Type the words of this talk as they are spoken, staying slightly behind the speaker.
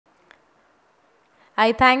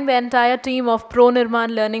I thank the entire team of Pro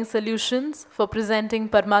Nirman Learning Solutions for presenting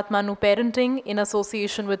Paramatmanu Parenting in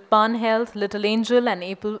association with Pan Health, Little Angel and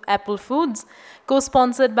Apple Foods,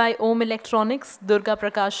 co-sponsored by Om Electronics, Durga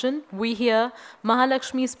Prakashan, We Hear,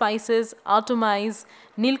 Mahalakshmi Spices, Atomize,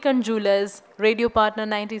 Nilkant Jewelers, Radio Partner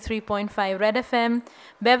 93.5 Red FM,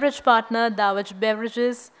 Beverage Partner Dawaj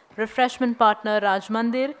Beverages, Refreshment Partner Raj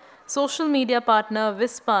Mandir, Social Media Partner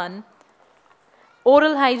Vispan,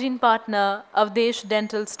 Oral Hygiene Partner Avdesh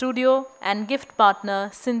Dental Studio and Gift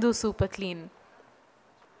Partner Sindhu Super Clean.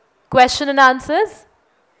 Question and answers?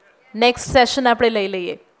 Next session આપણે લઈ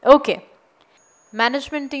લઈએ. Okay.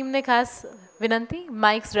 Management ટીમને ખાસ વિનંતી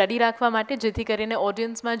માઇક્સ ready રાખવા માટે જેથી કરીને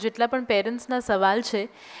ઓડિયન્સમાં જેટલા પણ પેરેન્ટ્સના સવાલ છે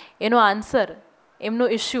એનો આન્સર એમનો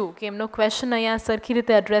ઇશ્યુ કે એમનો ક્વેશ્ચન અહીંયા સરખી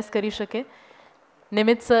રીતે એડ્રેસ કરી શકે.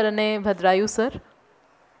 નિમિત સર અને ભદ્રાયુ સર,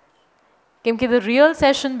 કેમ કે the real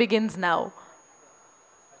session begins now.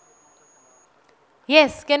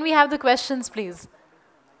 Yes, can we have the questions, please?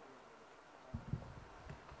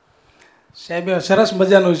 સાહેબ સરસ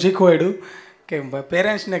મજાનું શીખવાડ્યું કે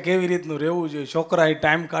પેરેન્ટ્સને કેવી રીતનું રહેવું જોઈએ, છોકરાએ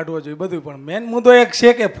ટાઈમ કાઢવો જોઈએ બધું, પણ મેન મુદ્દો એક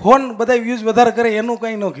છે કે ફોન બધા યુઝ વધારે કરે એનું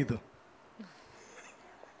કંઈ ન કીધું.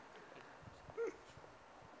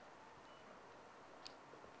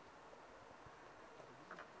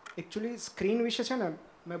 એકચ્યુઅલી સ્ક્રીન વિશે છે ને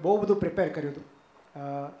મેં બહુ બધું પ્રિપેર કર્યું હતું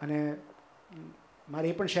અને મારે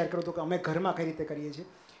એ પણ શેર કર્યું હતું કે અમે ઘરમાં કઈ રીતે કરીએ છીએ,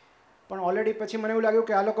 પણ ઓલરેડી પછી મને એવું લાગ્યું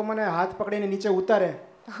કે આ લોકો મને હાથ પકડીને નીચે ઉતારે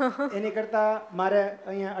એની કરતાં મારે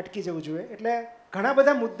અહીંયા અટકી જવું જોઈએ. એટલે ઘણા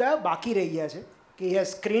બધા મુદ્દા બાકી રહી ગયા છે કે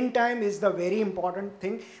yes, screen time is the very important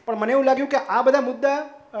thing, પણ મને એવું લાગ્યું કે આ બધા મુદ્દા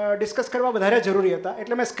ડિસ્કસ કરવા વધારે જરૂરી હતા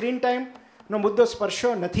એટલે મેં સ્ક્રીન ટાઈમનો મુદ્દો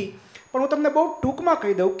સ્પર્શ્યો નથી. પણ હું તમને બહુ ટૂંકમાં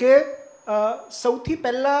કહી દઉં કે સૌથી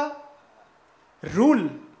પહેલાં રૂલ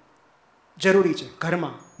જરૂરી છે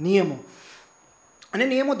ઘરમાં, નિયમો, અને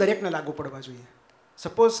નિયમો દરેકને લાગુ પડવા જોઈએ.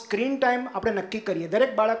 સપોઝ સ્ક્રીન ટાઈમ આપણે નક્કી કરીએ,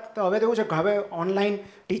 દરેક બાળક તો હવે તો એવું છે કે હવે ઓનલાઈન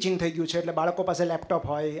ટીચિંગ થઈ ગયું છે એટલે બાળકો પાસે લેપટોપ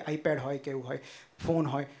હોય, આઈપેડ હોય કે એવું હોય, ફોન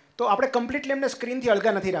હોય, તો આપણે કમ્પ્લીટલી એમને સ્ક્રીનથી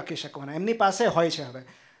અલગા નથી રાખી શકવાના, એમની પાસે હોય છે હવે.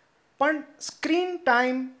 પણ સ્ક્રીન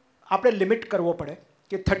ટાઈમ આપણે લિમિટ કરવો પડે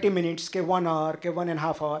કે 30 મિનિટ્સ કે 1 hour કે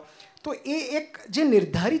 1.5 hour. તો એ એક જે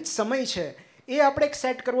નિર્ધારિત સમય છે એ આપણે એક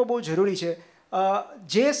સેટ કરવો બહુ જરૂરી છે.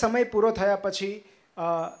 જે સમય પૂરો થયા પછી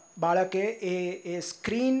બાળકે એ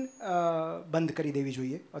સ્ક્રીન બંધ કરી દેવી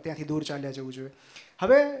જોઈએ, ત્યાંથી દૂર ચાલ્યા જવું જોઈએ.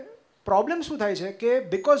 હવે પ્રોબ્લેમ શું થાય છે કે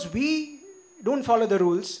because we don't follow the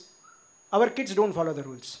rules, hour kids don't follow the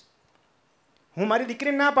rules. હું મારી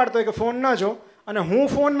દીકરીને ના પાડતો હોય કે ફોન ન જો અને હું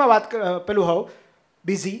ફોનમાં વાત પેલું હોઉં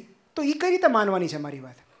બિઝી, તો એ કઈ રીતે માનવાની છે મારી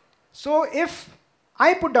વાત? સો if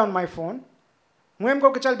I put down my phone, હું એમ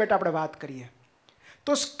કહું કે ચાલ બેટા આપણે વાત કરીએ,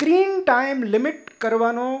 તો સ્ક્રીન ટાઈમ લિમિટ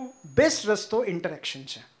કરવાનો બેસ્ટ રસ્તો ઇન્ટરેક્શન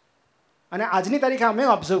છે. અને આજની તારીખે અમે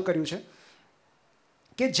ઓબ્ઝર્વ કર્યું છે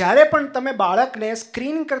કે જ્યારે પણ તમે બાળકને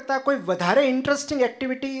સ્ક્રીન કરતાં કોઈ વધારે ઇન્ટરેસ્ટિંગ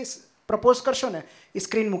એક્ટિવિટી પ્રપોઝ કરશો ને, એ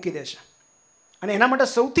સ્ક્રીન મૂકી દેશે. અને એના માટે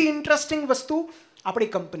સૌથી ઇન્ટરેસ્ટિંગ વસ્તુ આપણી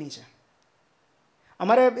કંપની છે.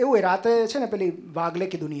 અમારે એવું હોય, રાતે છે ને પેલી વાગલે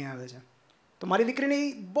કી દુનિયા આવે છે, તો મારી દીકરીને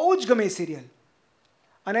બહુ જ ગમે એ સિરિયલ.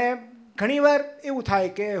 અને ઘણીવાર એવું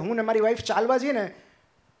થાય કે હું ને મારી વાઈફ ચાલવા જઈએ ને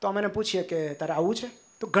તો અમે એને પૂછીએ કે તારે આવું છે,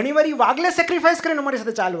 તો ઘણીવાર એ વાગલે સેક્રિફાઈસ કરીને અમારી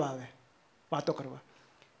સાથે ચાલવા આવે વાતો કરવા.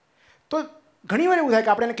 તો ઘણીવાર એવું થાય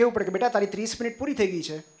કે આપણે એને કહેવું પડે કે બેટા તારી 30 મિનિટ પૂરી થઈ ગઈ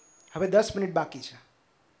છે, હવે 10 મિનિટ બાકી છે,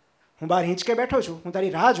 હું બહાર હિંચકે બેઠો છું, હું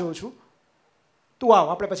તારી રાહ જોઉં છું, તું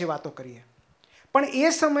આવ, આપણે પછી વાતો કરીએ. પણ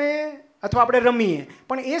એ સમયે અથવા આપણે રમીએ,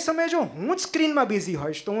 પણ એ સમયે જો હું જ સ્ક્રીનમાં બિઝી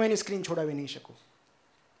હોઈશ તો હું એની સ્ક્રીન છોડાવી નહીં શકું.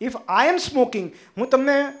 ઇફ આઈ એમ સ્મોકિંગ, હું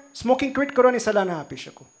તમને સ્મોકિંગ ક્વિટ કરવાની સલાહ ના આપી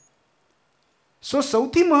શકું. સો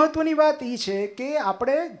સૌથી મહત્ત્વની વાત એ છે કે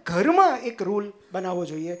આપણે ઘરમાં એક રૂલ બનાવવો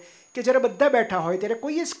જોઈએ કે જ્યારે બધા બેઠા હોય ત્યારે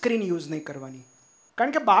કોઈએ સ્ક્રીન યુઝ નહીં કરવાની.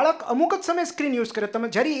 કારણ કે બાળક અમુક જ સમય સ્ક્રીન યુઝ કરે, તમે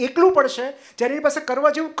જ્યારે એકલું પડશે, જ્યારે એની પાસે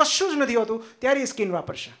કરવા જેવું કશું જ નથી હોતું, ત્યારે એ સ્ક્રીન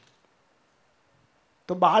વાપરશે.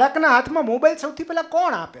 તો બાળકના હાથમાં મોબાઈલ સૌથી પહેલાં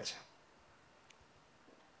કોણ આપે છે?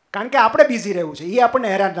 કારણ કે આપણે બિઝી રહેવું છે, એ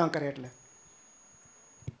આપણને હેરાન ન કરે એટલે.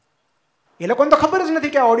 એ લોકોને તો ખબર જ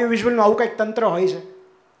નથી કે ઓડિયો વિઝ્યુઅલનું આવું કંઈક તંત્ર હોય છે.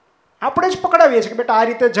 આપણે જ પકડાવીએ છીએ કે બેટા આ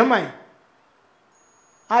રીતે જમાય,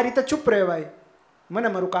 આ રીતે ચૂપ રહેવાય, મને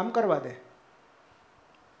મારું કામ કરવા દે.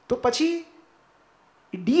 તો પછી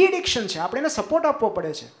ડી એડિક્શન છે, આપણે એને સપોર્ટ આપવો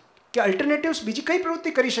પડે છે કે અલ્ટરનેટિવ્સ બીજી કઈ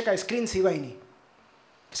પ્રવૃત્તિ કરી શકાય સ્ક્રીન સિવાયની.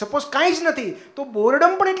 સપોઝ કાંઈ જ નથી તો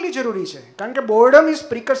બોર્ડમ પણ એટલી જરૂરી છે, કારણ કે બોર્ડમ ઇઝ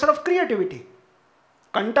પ્રિકર્સર ઓફ ક્રિએટિવિટી.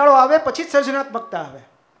 કંટાળો આવે પછી જ સર્જનાત્મકતા આવે.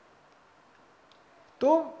 તો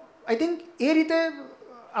આઈ થિંક એ રીતે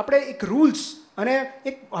આપણે એક રૂલ્સ અને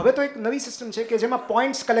એક હવે તો એક નવી સિસ્ટમ છે કે જેમાં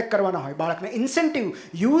પોઈન્ટ્સ કલેક્ટ કરવાના હોય બાળકને, incentive.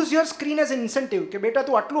 Use your screen as incentive કે બેટા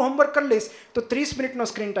તું આટલું હોમવર્ક કરી લઈશ તો 30 મિનિટનો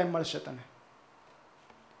સ્ક્રીન ટાઈમ મળશે તને.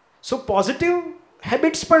 સો પોઝિટિવ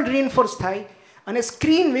હેબિટ્સ પણ રીઇન્ફોર્સ થાય અને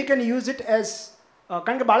screen we can use it as,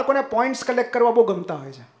 કારણ કે બાળકોને પોઈન્ટ્સ કલેક્ટ કરવા બહુ ગમતા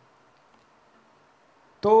હોય છે,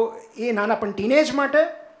 તો એ નાના પણ ટીનેજ માટે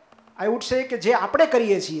આઈ વુડ સે કે જે આપણે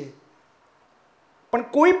કરીએ છીએ, પણ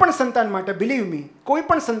કોઈ પણ સંતાન માટે, બિલીવ મી, કોઈ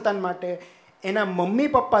પણ સંતાન માટે એના મમ્મી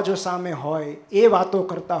પપ્પા જો સામે હોય, એ વાતો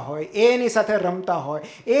કરતા હોય, એ એની સાથે રમતા હોય,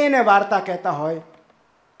 એ એને વાર્તા કહેતા હોય,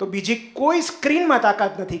 તો બીજી કોઈ સ્ક્રીનમાં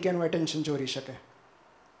તાકાત નથી કે એનું એટેન્શન ચોરી શકે.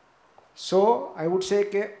 સો આઈ વુડ સે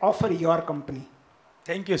કે offer your company.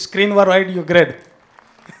 Thank you. Screen વાળો આઈડિયો grade.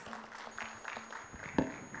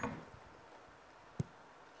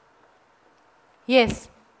 Yes,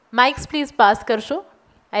 mics please pass કરશો.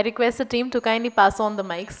 I request the team to kindly pass on the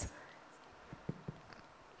mics.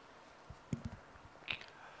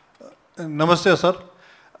 નમસ્તે સર.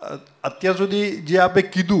 અત્યાર સુધી જે આપે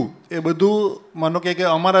કીધું એ બધું માનો કે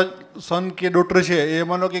અમારા સન કે ડોટર છે એ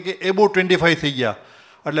માનો કે એબો 25 થઈ ગયા,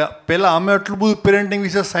 એટલે પહેલાં અમે આટલું બધું પેરેન્ટિંગ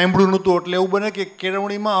વિશે સાંભળ્યું નહોતું, એટલે એવું બને કે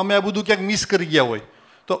કેળવણીમાં અમે આ બધું ક્યાંક મિસ કરી ગયા હોય.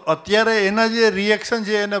 તો અત્યારે એના જે રિએક્શન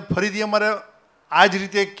છે એને ફરીથી અમારે આ જ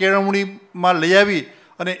રીતે કેળવણીમાં લઈ આવી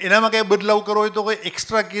અને એનામાં કંઈ બદલાવ કરવો હોય તો કોઈ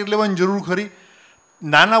એક્સ્ટ્રા કેર લેવાની જરૂર ખરી?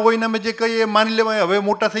 નાના હોય ને અમે જે કહીએ એ માની લેવાય, હવે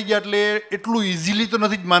મોટા થઈ ગયા એટલે એટલું ઇઝીલી તો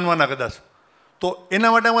નથી જ માનવાના કદાચ. તો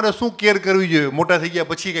એના માટે અમારે શું કેર કરવી જોઈએ મોટા થઈ ગયા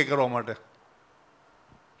પછી કંઈ કરવા માટે?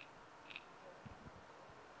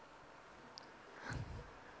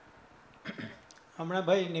 હમણાં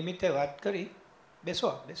ભાઈ નિમિત્તે વાત કરી,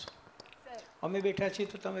 બેસો બેસો, અમે બેઠા છીએ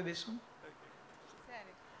તો તમે બેસો.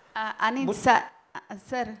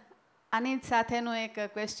 સર આની સાથેનો એક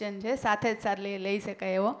ક્વેશ્ચન છે, સાથે જ સર લઈ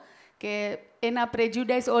શકાય એવો, કે એના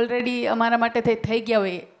પ્રેજ્યુડાઇસ ઓલરેડી અમારા માટે થઈ ગયા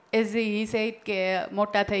હોય, એઝ હી સેડ કે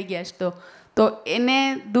મોટા થઈ ગયા છે, તો એને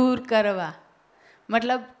દૂર કરવા,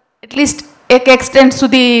 મતલબ એટલીસ્ટ એક એક્સટેન્ટ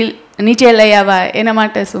સુધી નીચે લઈ આવવા, એના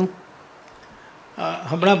માટે શું?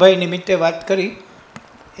 હમણાં ભાઈ નિમિત્તે વાત કરી,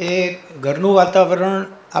 એ ઘરનું વાતાવરણ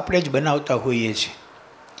આપણે જ બનાવતા હોઈએ છીએ.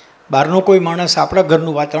 બહારનો કોઈ માણસ આપણા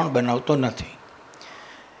ઘરનું વાતાવરણ બનાવતો નથી.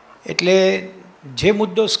 એટલે જે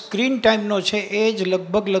મુદ્દો સ્ક્રીન ટાઈમનો છે એ જ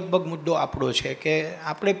લગભગ મુદ્દો આપણો છે, કે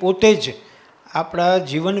આપણે પોતે જ આપણા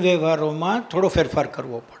જીવન વ્યવહારોમાં થોડો ફેરફાર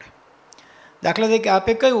કરવો પડે. દાખલા તરીકે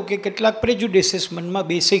આપે કહ્યું કે કેટલાક પ્રેજ્યુડિસીસ મનમાં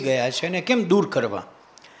બેસી ગયા છે અને કેમ દૂર કરવા.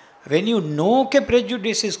 વેન યુ નો કે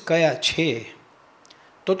પ્રેજ્યુડિસીસ કયા છે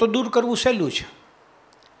તો દૂર કરવું સહેલું છે,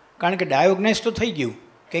 કારણ કે ડાયોગ્નાઇઝ તો થઈ ગયું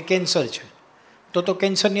કે કેન્સર છે, તો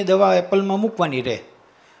કેન્સરની દવા એપલમાં મૂકવાની રહે.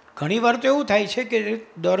 ઘણીવાર તો એવું થાય છે કે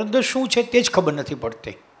દર્દ શું છે તે જ ખબર નથી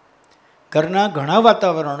પડતી. ઘરના ઘણા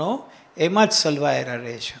વાતાવરણો એમાં જ સલવાયેલા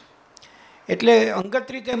રહે છે. એટલે અંગત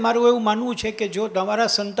રીતે મારું એવું માનવું છે કે જો તમારા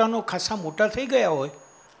સંતાનો ખાસા મોટા થઈ ગયા હોય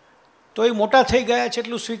તો એ મોટા થઈ ગયા છે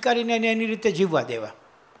એટલું સ્વીકારીને એને એની રીતે જીવવા દેવા.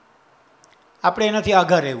 આપણે એનાથી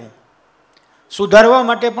આઘા રહેવું, સુધારવા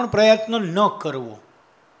માટે પણ પ્રયત્ન ન કરવો.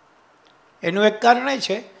 એનું એક કારણ એ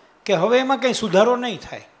છે કે હવે એમાં કંઈ સુધારો નહીં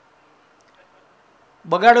થાય.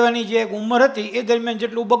 બગાડવાની જે એક ઉંમર હતી એ દરમિયાન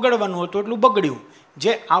જેટલું બગડવાનું હતું એટલું બગડ્યું,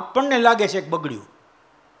 જે આપણને લાગે છે કે બગડ્યું.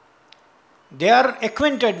 They are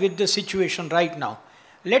એક્વેન્ટેડ with the situation right now,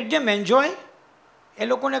 late them enjoy. એ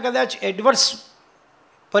લોકોને કદાચ એડવર્સ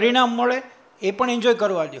પરિણામ મળે એ પણ એન્જોય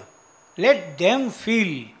કરવા દો. Late them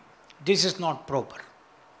feel this is not proper.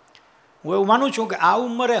 હું એવું માનું છું કે આ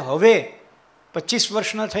ઉંમરે હવે 25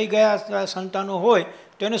 વર્ષના થઈ ગયા સંતાનો હોય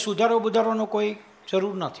તો એને સુધારવાનો કોઈ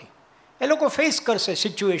જરૂર નથી. એ લોકો ફેસ કરશે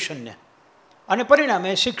સિચ્યુએશનને અને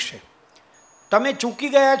પરિણામે શીખશે. તમે ચૂકી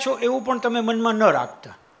ગયા છો એવું પણ તમે મનમાં ન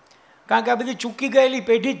રાખતા, કારણ કે આ બધી ચૂકી ગયેલી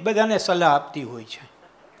પેઢી જ બધાને સલાહ આપતી હોય છે.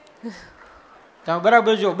 તમે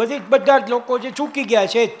બરાબર જો, બધા જ લોકો જે ચૂકી ગયા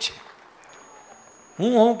છે એ જ છે.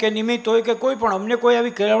 હું કે નિમિત્ત હોય કે કોઈ પણ, અમને કોઈ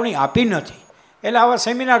આવી કેળવણી આપી નથી, એટલે આવા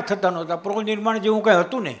સેમિનાર થતા નહોતા, પ્રો નિર્માણ જેવું કંઈ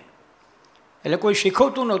હતું નહીં, એટલે કોઈ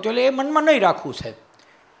શીખવતું નહોતું. એટલે એ મનમાં નહીં રાખવું સાહેબ.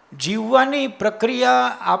 જીવવાની પ્રક્રિયા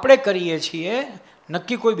આપણે કરીએ છીએ,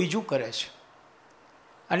 નક્કી કોઈ બીજું કરે છે,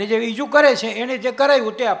 અને જે બીજું કરે છે એણે જે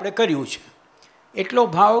કરાયું તે આપણે કર્યું છે. એટલો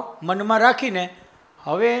ભાવ મનમાં રાખીને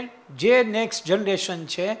હવે જે નેક્સ્ટ જનરેશન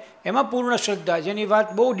છે એમાં પૂર્ણ શ્રદ્ધા, જેની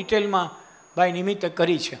વાત બહુ ડિટેલમાં ભાઈ નિમિત્તે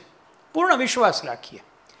કરી છે, પૂર્ણ વિશ્વાસ રાખીએ,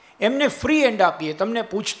 એમને ફ્રી એન્ડ આપીએ. તમને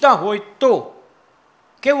પૂછતા હોય તો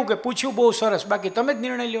કેવું કે પૂછ્યું બહુ સરસ, બાકી તમે જ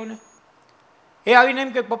નિર્ણય લ્યો ને. એ આવીને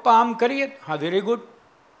એમ કે પપ્પા આમ કરીએ, હા વેરી ગુડ,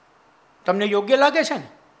 તમને યોગ્ય લાગે છે ને,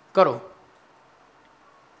 કરો.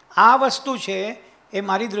 આ વસ્તુ છે એ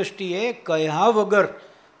મારી દૃષ્ટિએ કહ્યા વગર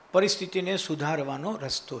પરિસ્થિતિને સુધારવાનો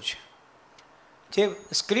રસ્તો છે. જે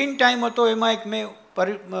સ્ક્રીન ટાઈમ હતો એમાં મેં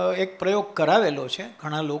એક પ્રયોગ કરાવેલો છે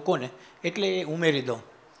ઘણા લોકોને, એટલે એ ઉમેરી દઉં.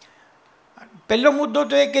 પહેલો મુદ્દો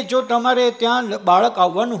તો એ કે જો તમારે ત્યાં બાળક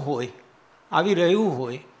આવવાનું હોય, આવી રહ્યું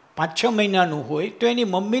હોય, 5-6 મહિનાનું હોય તો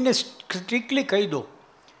એની મમ્મીને સ્ટ્રિક્ટલી કહી દો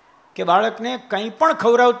કે બાળકને કંઈ પણ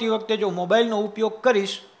ખવડાવતી વખતે જો મોબાઈલનો ઉપયોગ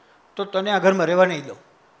કરીશ તો તને આ ઘરમાં રહેવા નહીં દઉં.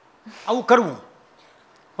 આવું કરવું,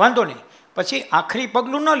 વાંધો નહીં. પછી આખરી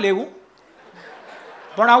પગલું ન લેવું,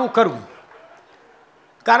 પણ આવું કરવું.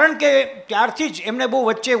 કારણ કે ત્યારથી જ એમણે બહુ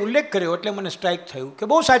વચ્ચે ઉલ્લેખ કર્યો એટલે મને સ્ટ્રાઇક થયું કે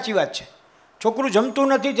બહુ સાચી વાત છે. છોકરું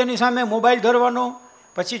જમતું નથી તેની સામે મોબાઈલ ધરવાનો,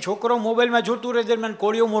 પછી છોકરો મોબાઈલમાં જોતું રહે દરમિયાન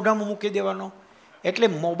કોળીઓ મોઢામાં મૂકી દેવાનો. એટલે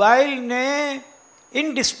મોબાઈલને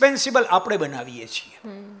ઇનડિસ્પેન્સિબલ આપણે બનાવીએ છીએ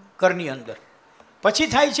ઘરની અંદર. પછી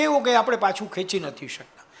થાય છે એવું કે આપણે પાછું ખેંચી નથી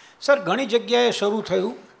શકતા. સર, ઘણી જગ્યાએ શરૂ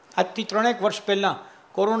થયું. આજથી 3-1 વર્ષ પહેલાં,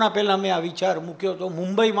 કોરોના પહેલાં મેં આ વિચાર મૂક્યો હતો.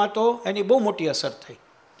 મુંબઈમાં તો એની બહુ મોટી અસર થઈ.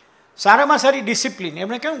 સારામાં સારી ડિસિપ્લિન.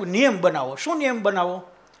 એમણે કહ્યું કે નિયમ બનાવો. શું નિયમ બનાવો?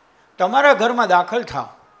 તમારા ઘરમાં દાખલ થાવ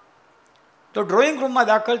તો ડ્રોઈંગ રૂમમાં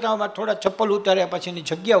દાખલ થવામાં થોડા ચપ્પલ ઉતાર્યા પછીની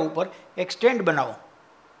જગ્યા ઉપર એક સ્ટેન્ડ બનાવો,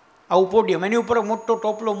 આવું પોડિયમ, એની ઉપર મોટો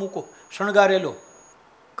ટોપલો મૂકો શણગારેલો,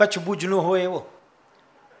 કચ્છ ભુજનો હોય એવો,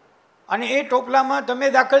 અને એ ટોપલામાં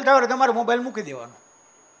તમે દાખલ થાવ તમારે મોબાઈલ મૂકી દેવાનો.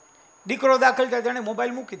 દીકરો દાખલ થાય તેણે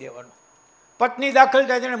મોબાઈલ મૂકી દેવાનો, પત્ની દાખલ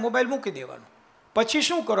થાય તેણે મોબાઈલ મૂકી દેવાનો. પછી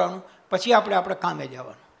શું કરવાનું? પછી આપણે કામે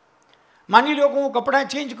જવાનું. માની લો કે હું કપડાં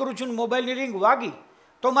ચેન્જ કરું છું ને મોબાઈલની રિંગ વાગી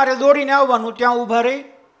તો મારે દોડીને આવવાનું, ત્યાં ઊભા રહી,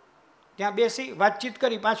 ત્યાં બેસી વાતચીત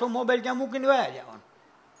કરી, પાછો મોબાઈલ ત્યાં મૂકીને વયા જવાનું.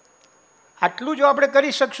 આટલું જો આપણે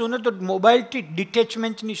કરી શકશું ને તો મોબાઈલથી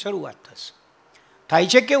ડિટેચમેન્ટની શરૂઆત થશે. થાય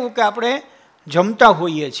છે કેવું કે આપણે જમતા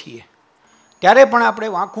હોઈએ છીએ ત્યારે પણ આપણે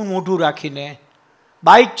વાંકું મોઢું રાખીને,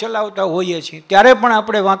 બાઇક ચલાવતા હોઈએ છીએ ત્યારે પણ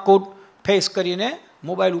આપણે વાંકું ફેસ કરીને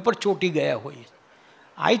મોબાઈલ ઉપર ચોંટી ગયા હોઈએ.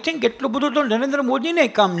 આઈ થિંક એટલું બધું તો નરેન્દ્ર મોદીને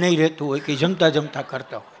કામ નહીં રહેતું હોય કે જમતા જમતા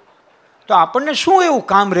કરતા હોય. તો આપણને શું એવું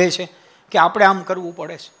કામ રહે છે કે આપણે આમ કરવું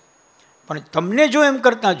પડે છે? પણ તમને જો એમ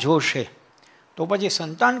કરતાં જોશે તો પછી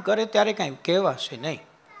સંતાન કરે ત્યારે કાંઈ કહેવાશે નહીં.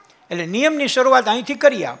 એટલે નિયમની શરૂઆત અહીંથી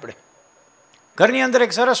કરીએ આપણે. ઘરની અંદર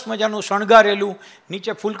એક સરસ મજાનું શણગારેલું,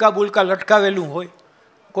 નીચે ફૂલકા બુલકા લટકાવેલું હોય.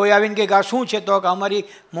 કોઈ આવીને કહે કે આ શું છે? તો કે અમારી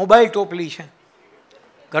મોબાઈલ ટોપલી છે.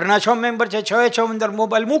 ઘરના 6 મેમ્બર છે, 6 અંદર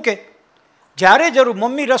મોબાઈલ મૂકે. જ્યારે જરૂર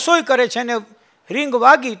મમ્મી રસોઈ કરે છે ને રિંગ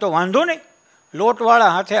વાગી તો વાંધો નહીં,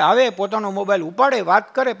 લોટવાળા હાથે આવે, પોતાનો મોબાઈલ ઉપાડે, વાત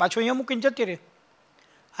કરે, પાછો અહીંયા મૂકીને જતી રહે.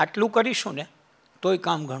 આટલું કરીશું ને તોય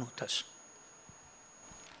કામ ઘણું થશે.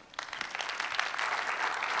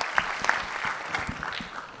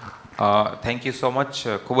 Thank you so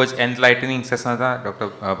much. ખૂબ જ એન્લાઇટનિંગ સેશન હતા ડૉક્ટર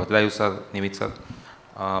ભદ્રાયુ સર, નિમિત સર.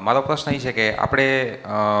 મારો પ્રશ્ન એ છે કે આપણે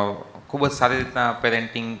ખૂબ જ સારી રીતના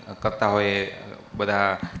પેરેન્ટિંગ કરતા હોઈએ,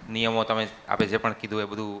 બધા નિયમો તમે આપણે જે પણ કીધું એ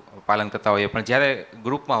બધું પાલન કરતા હોઈએ, પણ જ્યારે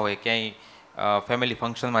ગ્રુપમાં હોય, ક્યાંય ફેમિલી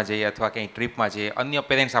ફંક્શનમાં જઈએ અથવા ક્યાંય ટ્રીપમાં જઈએ, અન્ય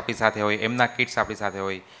પેરેન્ટ્સ આપણી સાથે હોય, એમના કિડ્સ આપણી સાથે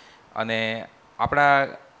હોય, અને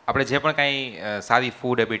આપણે જે પણ કાંઈ સારી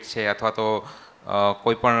ફૂડ હેબિટ છે અથવા તો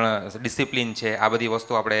કોઈ પણ ડિસિપ્લિન છે, આ બધી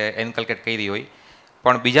વસ્તુ આપણે એન્કલ્કેટ કરી હોય,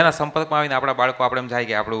 પણ બીજાના સંપર્કમાં આવીને આપણા બાળકો આપણે એમ થાય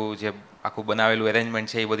કે આપણું જે આખું બનાવેલું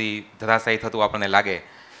એરેન્જમેન્ટ છે એ બધી ધરાશાયી થતું આપણને લાગે.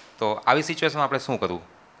 તો આવી સિચ્યુએશનમાં આપણે શું કરવું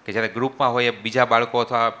કે જ્યારે ગ્રુપમાં હોય બીજા બાળકો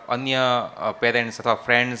અથવા અન્ય પેરેન્ટ્સ અથવા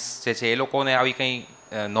ફ્રેન્ડ્સ જે છે એ લોકોને આવી કંઈ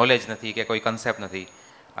નોલેજ નથી કે કોઈ કન્સેપ્ટ નથી,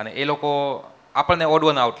 અને એ લોકો આપણને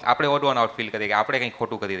આપણે ઓડ વન આઉટ ફીલ કરીએ કે આપણે કંઈક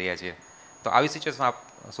ખોટું કરી રહ્યા છીએ. તો આવી સિચ્યુએશનમાં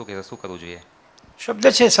આપ શું કહેશો, શું કરવું જોઈએ? શબ્દ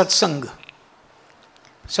છે સત્સંગ,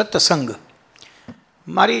 સત્સંગ.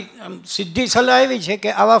 મારી સીધી સલાહ એવી છે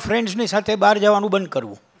કે આવા ફ્રેન્ડ્સની સાથે બહાર જવાનું બંધ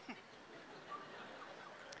કરવું.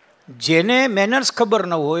 જેને મેનર્સ ખબર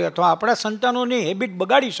ન હોય અથવા આપણા સંતાનોની હેબિટ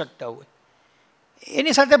બગાડી શકતા હોય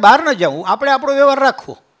એની સાથે બહાર ન જવું, આપણે આપણો વ્યવહાર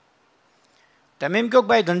રાખવો. તમે એમ કહો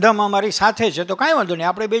ભાઈ ધંધામાં મારી સાથે છે તો કાંઈ વાંધો નહીં,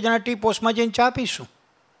 આપણે 2 જણા ટી પોસ્ટમાં જઈને ચા પીશું.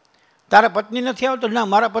 તારા પત્ની નથી આવતો? ના,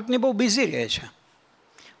 મારા પત્ની બહુ બિઝી રહે છે.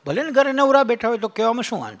 ભલે ને ઘરે નવરા બેઠા હોય તો કહેવામાં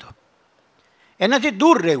શું વાંધો? એનાથી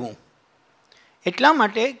દૂર રહેવું. એટલા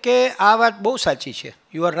માટે કે આ વાત બહુ સાચી છે,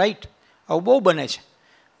 યુ આર રાઈટ. આવું બહુ બને છે.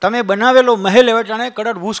 તમે બનાવેલો મહેલ હવે જાણે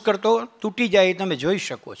કડડ ભૂસ કરતો તૂટી જાય એ તમે જોઈ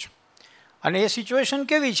શકો છો. અને એ સિચ્યુએશન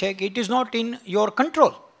કેવી છે કે it is not in your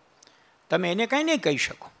control. તમે એને કંઈ નહીં કહી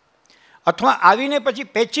શકો. અથવા આવીને પછી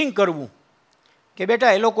પેચિંગ કરવું કે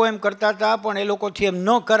બેટા એ લોકો એમ કરતા હતા પણ એ લોકોથી એમ ન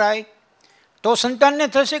કરાય, તો સંતાનને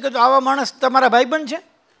થશે કે તો આવા માણસ તમારા ભાઈબંધ છે.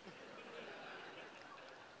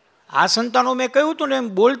 આ સંતાનો મેં કહ્યું હતું ને એમ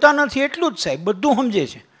બોલતા નથી એટલું જ સાહેબ, બધું સમજે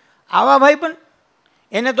છે. આવા ભાઈબંધ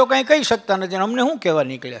એને તો કંઈ કહી શકતા નથી, અમને શું કહેવા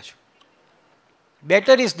નીકળ્યા છે.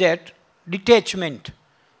 Better is that detachment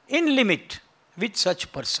in limit with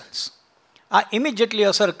સચ પર્સન્સ. આ ઇમિડિયેટલી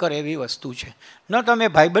અસર કરે એવી વસ્તુ છે. ન તમે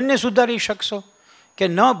ભાઈબંધને સુધારી શકશો કે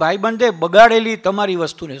ન ભાઈબંધે બગાડેલી તમારી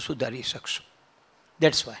વસ્તુને સુધારી શકશો.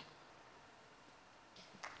 That's why.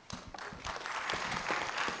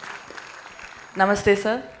 નમસ્તે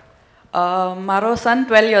સર. મારો સન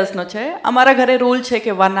 12 યર્સનો છે. અમારા ઘરે રૂલ છે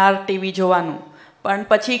કે 1 hour ટીવી જોવાનું, પણ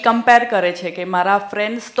પછી કમ્પેર કરે છે કે મારા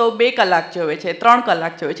ફ્રેન્ડ્સ તો 2 કલાક જોવે છે, 3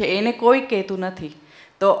 કલાક જોવે છે, એને કોઈ કહેતું નથી,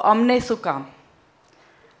 તો અમને શું કામ?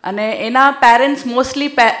 અને એના પેરેન્ટ્સ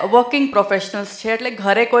મોસ્ટલી વર્કિંગ પ્રોફેશનલ્સ છે, એટલે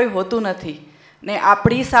ઘરે કોઈ હોતું નથી ને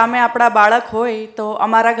આપણી સામે આપણા બાળક હોય તો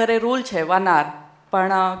અમારા ઘરે રૂલ છે 1 hour,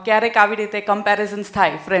 પણ ક્યારેક આવી રીતે કમ્પેરિઝન્સ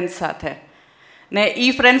થાય ફ્રેન્ડ્સ સાથે. ને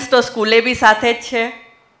ફ્રેન્ડ્સ તો સ્કૂલે બી સાથે જ છે,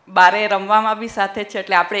 બારે રમવામાં બી સાથે જ છે,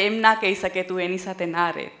 એટલે આપણે એમ ના કહી શકીએ તું એની સાથે ના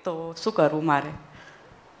રહે. તો શું કરવું મારે?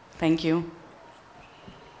 Thank you.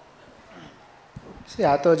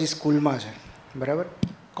 આ તો હજી સ્કૂલમાં છે, બરાબર.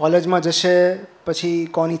 કોલેજમાં જશે પછી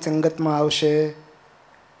કોની સંગતમાં આવશે,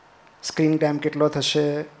 સ્ક્રીન ટાઈમ કેટલો થશે,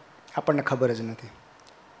 આપણને ખબર જ નથી.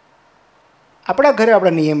 આપણા ઘરે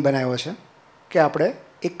આપણે નિયમ બનાવ્યો છે કે આપણે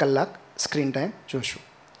 1 કલાક સ્ક્રીન ટાઈમ જોઈશું.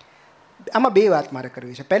 આમાં 2 વાત મારે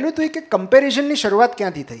કરવી છે. પહેલું તો એ કે કમ્પેરિઝનની શરૂઆત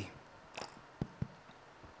ક્યાંથી થઈ?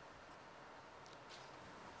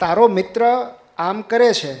 તારો મિત્ર આમ કરે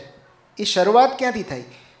છે, એ શરૂઆત ક્યાંથી થઈ?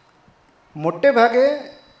 મોટે ભાગે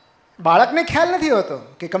બાળકને ખ્યાલ નથી હોતો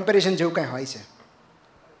કે કમ્પેરિઝન જેવું કંઈ હોય છે.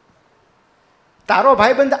 તારો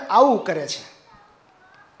ભાઈબંધ આવું કરે છે,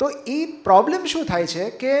 તો એ પ્રોબ્લેમ શું થાય છે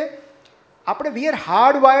કે આપણે we are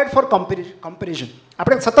hard wired four comparison.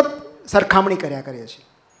 આપણે સતત સરખામણી કર્યા કરીએ છીએ,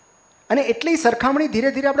 અને એટલી સરખામણી ધીરે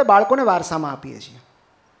ધીરે આપણે બાળકોને વારસામાં આપીએ છીએ.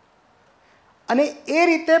 અને એ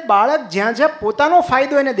રીતે બાળક જ્યાં જ્યાં પોતાનો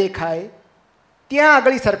ફાયદો એને દેખાય ત્યાં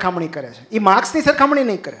આગળ સરખામણી કરે છે. એ માર્ક્સની સરખામણી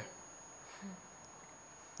નહીં કરે.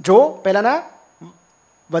 જો પહેલાંના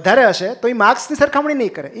વધારે હશે તો એ માર્ક્સની સરખામણી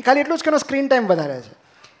નહીં કરે, એ ખાલી એટલું જ કે એનો સ્ક્રીન ટાઈમ વધારે છે.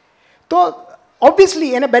 તો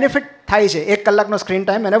ઓબ્વિયસલી એને બેનિફિટ થાય છે, 1 કલાકનો સ્ક્રીન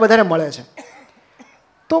ટાઈમ એને વધારે મળે છે.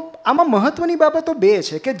 તો આમાં મહત્ત્વની બાબતો 2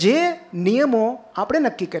 છે કે જે નિયમો આપણે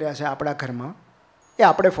નક્કી કર્યા છે આપણા ઘરમાં એ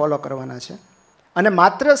આપણે ફોલો કરવાના છે. અને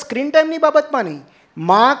માત્ર સ્ક્રીન ટાઈમની બાબતમાં નહીં,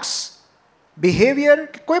 માર્ક્સ, બિહેવિયર,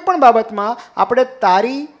 કોઈ પણ બાબતમાં આપણે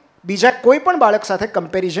તારી બીજા કોઈ પણ બાળક સાથે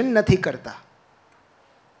કમ્પેરિઝન નથી કરતા.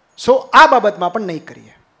 સો આ બાબતમાં પણ નહીં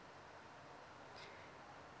કરીએ.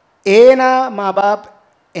 એના મા બાપ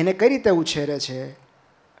એને કઈ રીતે ઉછેરે છે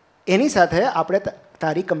એની સાથે આપણે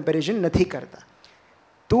તારી કમ્પેરિઝન નથી કરતા.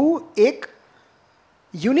 તું એક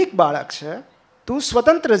યુનિક બાળક છે, તું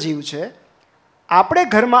સ્વતંત્ર જીવ છે, આપણે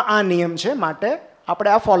ઘરમાં આ નિયમ છે માટે આપણે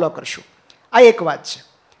આ ફોલો કરશું. આ એક વાત છે.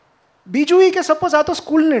 બીજું એ કે સપોઝ આ તો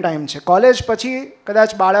સ્કૂલની ટાઈમ છે, કોલેજ પછી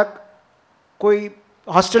કદાચ બાળક કોઈ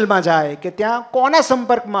હોસ્ટેલમાં જાય કે ત્યાં કોના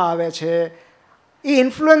સંપર્કમાં આવે છે એ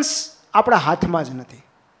ઇન્ફ્લુઅન્સ આપણા હાથમાં જ નથી.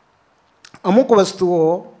 અમુક વસ્તુઓ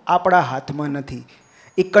આપણા હાથમાં નથી,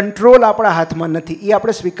 એ કંટ્રોલ આપણા હાથમાં નથી. એ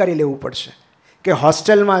આપણે સ્વીકારી લેવું પડશે કે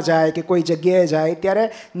હોસ્ટેલમાં જાય કે કોઈ જગ્યાએ જાય ત્યારે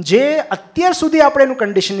જે અત્યાર સુધી આપણે એનું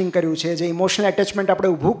કન્ડિશનિંગ કર્યું છે, જે ઇમોશનલ એટેચમેન્ટ આપણે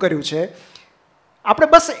ઊભું કર્યું છે, આપણે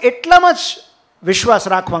બસ એટલામાં જ વિશ્વાસ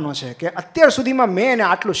રાખવાનો છે કે અત્યાર સુધીમાં મેં એને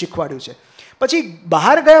આટલું શીખવાડ્યું છે. પછી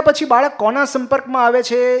બહાર ગયા પછી બાળક કોના સંપર્કમાં આવે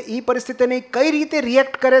છે, એ પરિસ્થિતિને કઈ રીતે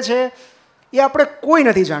રિએક્ટ કરે છે, એ આપણે કોઈ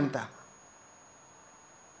નથી જાણતા.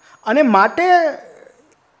 અને માટે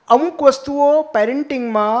અમુક વસ્તુઓ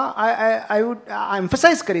પેરેન્ટિંગમાં આઈ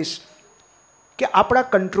એમ્ફસાઇઝ કરીશ કે આપણા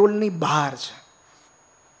કંટ્રોલની બહાર છે.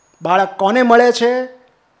 બાળક કોને મળે છે,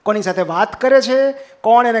 કોની સાથે વાત કરે છે,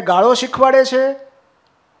 કોણ એને ગાળો શીખવાડે છે,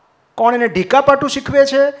 કોણ એને ઢીકાપાટું શીખવે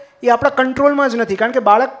છે, એ આપણા કંટ્રોલમાં જ નથી. કારણ કે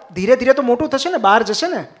બાળક ધીરે ધીરે તો મોટું થશે ને, બહાર જશે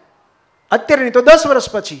ને, અત્યારે નહીં તો 10 વર્ષ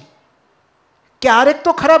પછી ક્યારેક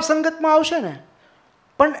તો ખરાબ સંગતમાં આવશે ને.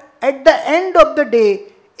 પણ at the end of the day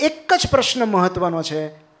એક જ પ્રશ્ન મહત્વનો છે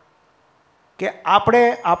કે આપણે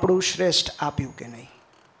આપણું શ્રેષ્ઠ આપ્યું કે નહીં.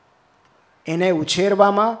 એને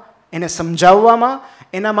ઉછેરવામાં, એને સમજાવવામાં,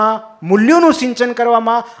 એનામાં મૂલ્યોનું સિંચન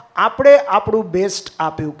કરવામાં આપણે આપણું બેસ્ટ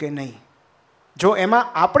આપ્યું કે નહીં. જો એમાં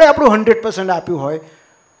આપણે આપણું 100% આપ્યું હોય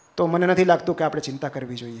તો મને નથી લાગતું કે આપણે ચિંતા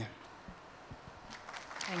કરવી જોઈએ.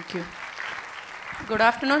 Thank you. Good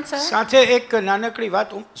afternoon sir. સાથે એક નાનકડી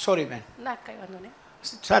વાત, સોરી બેન, ના કંઈ વાંધો નહીં.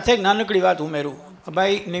 સાથે એક નાનકડી વાત ઉમેરું.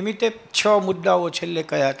 ભાઈ નિમિત્તે 6 મુદ્દાઓ છેલ્લે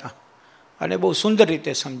કહ્યા હતા અને બહુ સુંદર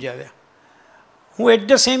રીતે સમજાવ્યા. હું એટ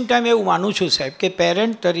ધ સેમ ટાઈમ એવું માનું છું સાહેબ કે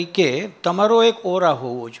પેરેન્ટ તરીકે તમારો એક ઓરા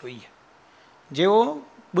હોવો જોઈએ, જેવો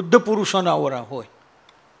બુદ્ધ પુરુષોના ઓરા હોય.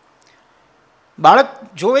 બાળક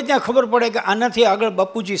જોવે ત્યાં ખબર પડે કે આનાથી આગળ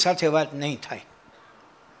બાપુજી સાથે વાત નહીં થાય,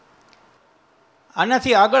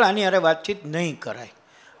 આનાથી આગળ આની હારે વાતચીત નહીં કરાય.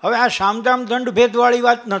 હવે આ સામદામ દંડ ભેદવાળી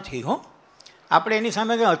વાત નથી હો, આપણે એની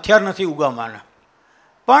સામે કંઈ હથિયાર નથી ઉગામવાના,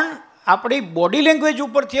 પણ આપણી બોડી લેંગ્વેજ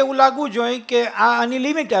ઉપરથી એવું લાગવું જોઈએ કે આ આની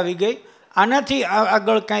લિમિટ આવી ગઈ, આનાથી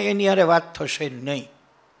આગળ કાંઈ એની હારે વાત થશે નહીં.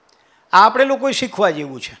 આ આપણે લોકોએ શીખવા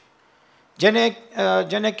જેવું છે,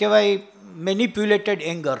 જેને કહેવાય મેનિપ્યુલેટેડ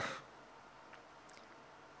એંગર.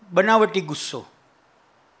 બનાવટી ગુસ્સો.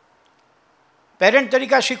 પેરેન્ટ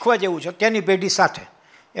તરીકે શીખવા જેવું છે અત્યારની પેઢી સાથે.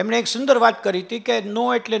 એમણે એક સુંદર વાત કરી હતી કે નો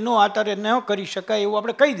એટલે નો, આ તારે ન કરી શકાય એવું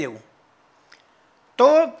આપણે કહી દેવું. તો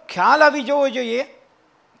ખ્યાલ આવી જવો જોઈએ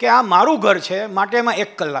કે આ મારું ઘર છે માટે એમાં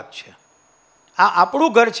 1 કલાક છે, આ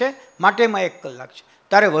આપણું ઘર છે માટે એમાં 1 કલાક છે.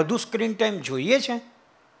 તારે વધુ સ્ક્રીન ટાઈમ જોઈએ છે,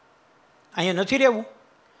 અહીંયા નથી રહેવું,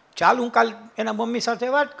 ચાલ હું કાલ એના મમ્મી સાથે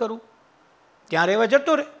વાત કરું, ત્યાં રહેવા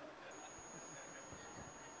જતો રહે.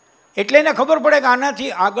 એટલે એને ખબર પડે કે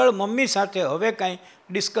આનાથી આગળ મમ્મી સાથે હવે કાંઈ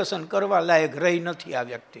ડિસ્કશન કરવા લાયક રહી નથી આ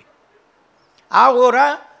વ્યક્તિ. આ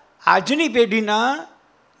ઓરા આજની પેઢીના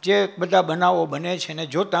જે બધા બનાવો બને છે ને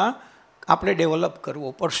જોતાં આપણે ડેવલપ કરવો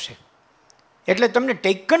પડશે. એટલે તમને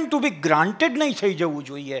ટેકન ટુ બી ગ્રાન્ટેડ નહીં થઈ જવું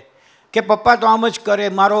જોઈએ કે પપ્પા તો આમ જ કરે,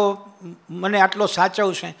 મને આટલો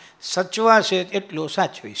સાચવશે, સચવાશે એટલો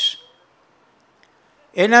સાચવીશ,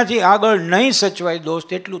 એનાથી આગળ નહીં સચવાય દોસ્ત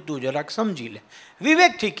એટલું તું જરાક સમજી લે.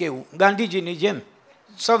 વિવેકથી કહેવું, ગાંધીજીની જેમ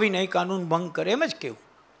સવિનય કાનૂન ભંગ કરે એમ જ કહેવું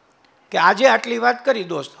કે આજે આટલી વાત કરી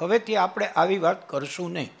દોસ્ત, હવેથી આપણે આવી વાત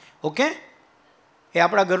કરશું નહીં. ઓકે, એ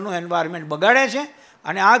આપણા ઘરનું એન્વાયરમેન્ટ બગાડે છે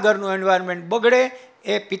અને આ ઘરનું એન્વાયરમેન્ટ બગડે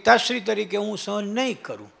એ પિતાશ્રી તરીકે હું સહન નહીં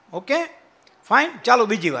કરું. ઓકે ફાઇન, ચાલો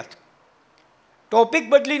બીજી વાત. ટોપિક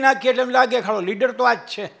બદલી નાખીએ એટલે એમ લાગે ખાડો લીડર તો આ જ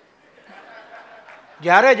છે,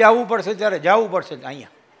 જ્યારે જવું પડશે ત્યારે જવું પડશે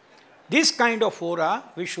અહીંયા. This kind of aura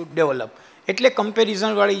we should develop. એટલે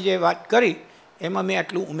કમ્પેરિઝનવાળી જે વાત કરી એમાં મેં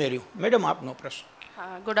આટલું ઉમેર્યું. મેડમ આપનો પ્રશ્ન.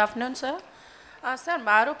 હા, ગુડ આફ્ટરનૂન સર. સર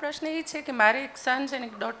મારો પ્રશ્ન એ છે કે મારી એક સન છે ને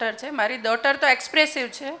એક ડોટર છે. મારી ડોટર તો એક્સપ્રેસિવ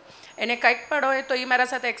છે, એને કંઈક પણ હોય તો એ મારા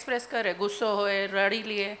સાથે એક્સપ્રેસ કરે, ગુસ્સો હોય રડી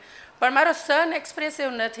લે. પણ મારો સન એક્સપ્રેસિવ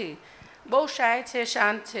નથી, બહુ શાય છે,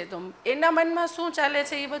 શાંત છે. તો એના મનમાં શું ચાલે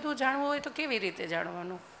છે એ બધું જાણવું હોય તો કેવી રીતે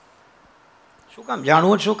જાણવાનું? શું કામ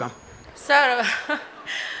જાણવું? શું કામ સર?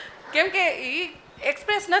 કેમ કે એ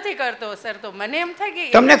એક્સપ્રેસ નથી કરતો સર, તો મને એમ થાય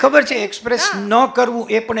કે તમને ખબર છે એક્સપ્રેસ ન કરવું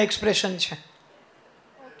એ પણ એક્સપ્રેશન છે.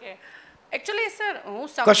 ઓકે, એકચ્યુઅલી સર હું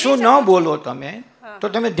કશું ન બોલો તમે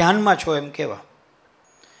તો તમે ધ્યાનમાં છો એમ કહેવા.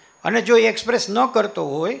 અને જો એ એક્સપ્રેસ ન કરતો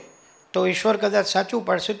હોય તો ઈશ્વર કદાચ સાચું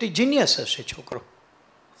પાડશે તો જીનિયસ હશે છોકરો.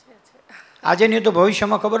 આજે નહીં તો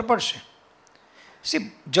ભવિષ્યમાં ખબર પડશે.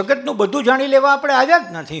 જગતનું બધું જાણી લેવા આપણે આવ્યા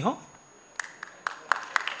જ નથી. હો,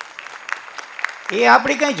 એ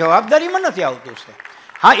આપણી કાંઈ જવાબદારીમાં નથી આવતું છે.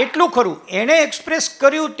 હા, એટલું ખરું એણે એક્સપ્રેસ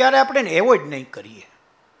કર્યું ત્યારે આપણે એને એવોઇડ નહીં કરીએ.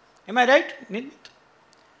 એમાં રાઈટ?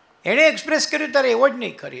 એણે એક્સપ્રેસ કર્યું ત્યારે એવોઇડ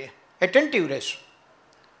નહીં કરીએ, એટેન્ટિવ રહેશું,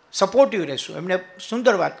 સપોર્ટિવ રહેશું, એમને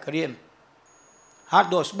સુંદર વાત કરીએ એમ. હા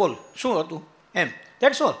દોસ્ત બોલ શું હતું એમ,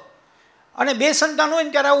 દેટ્સ ઓલ. અને 2 સંતાન હોય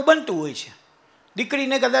ને ત્યારે આવું બનતું હોય છે.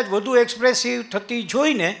 દીકરીને કદાચ વધુ એક્સપ્રેસિવ થતી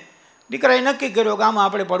જોઈને દીકરાએ નક્કી કર્યો કે આમાં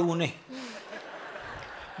આપણે પડવું નહીં.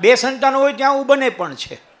 2 સંતાનો હોય ત્યાં આવું બને પણ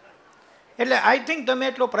છે. એટલે આઈ થિંક તમે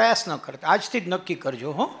એટલો પ્રયાસ ન કરતા, આજથી જ નક્કી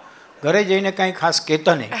કરજો. હો, ઘરે જઈને કાંઈ ખાસ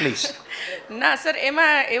કહેતા નહીં પ્લીઝ. ના સર,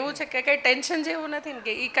 એમાં એવું છે કે કંઈ ટેન્શન જેવું નથી ને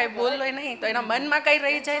કે એ કાંઈ બોલે નહીં તો એના મનમાં કંઈ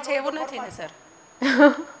રહી જાય છે એવું નથી ને સર?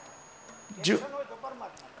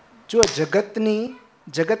 જો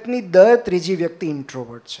જગતની દર ત્રીજી વ્યક્તિ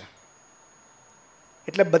ઇન્ટ્રોવર્ટ છે,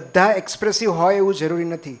 એટલે બધા એક્સપ્રેસિવ હોય એવું જરૂરી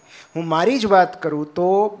નથી. હું મારી જ વાત કરું તો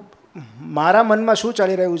મારા મનમાં શું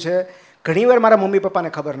ચાલી રહ્યું છે ઘણીવાર મારા મમ્મી પપ્પાને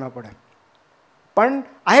ખબર ન પડે, પણ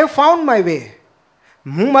I have found my way.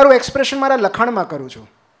 હું મારું એક્સપ્રેશન મારા લખાણમાં કરું છું.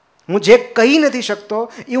 હું જે કહી નથી શકતો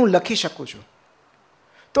એ હું લખી શકું છું.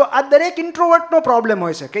 તો આ દરેક ઇન્ટ્રોવર્ટનો પ્રોબ્લેમ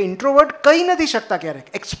હોય છે કે ઇન્ટ્રોવર્ટ કહી નથી શકતા, ક્યારેક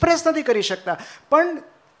એક્સપ્રેસ નથી કરી શકતા, પણ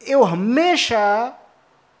એવો હંમેશા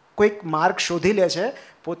કોઈક માર્ગ શોધી લે છે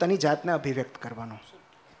પોતાની જાતને અભિવ્યક્ત કરવાનો.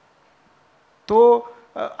 તો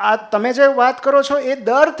આ તમે જે વાત કરો છો એ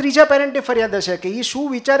દર ત્રીજા પેરેન્ટની ફરિયાદ હશે કે એ શું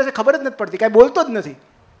વિચારે છે ખબર જ નથી પડતી, કાંઈ બોલતો જ નથી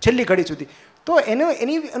છેલ્લી ઘડી સુધી. તો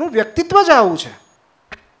એનું વ્યક્તિત્વ જ આવું છે.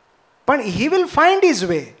 પણ he will find his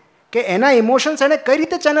way કે એના ઇમોશન્સ એને કઈ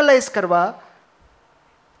રીતે ચેનલાઇઝ કરવા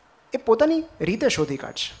એ પોતાની રીતે શોધી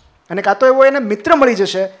કાઢશે. અને કાં તો એવો એને મિત્ર મળી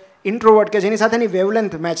જશે ઇન્ટ્રોવર્ટ કે જેની સાથેની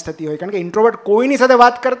વેવલેન્થ મેચ થતી હોય. કારણ કે ઇન્ટ્રોવર્ટ કોઈની સાથે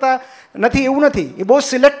વાત કરતા નથી એવું નથી, એ બહુ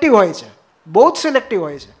સિલેક્ટિવ હોય છે, બહુ જ સિલેક્ટિવ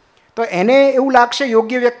હોય છે. તો એને એવું લાગશે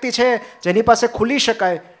યોગ્ય વ્યક્તિ છે જેની પાસે ખુલી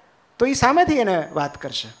શકાય તો એ સામેથી એને વાત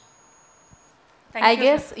કરશે. I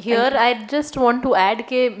guess here I just want to add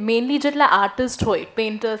કે મેઇનલી જેટલા આર્ટિસ્ટ હોય,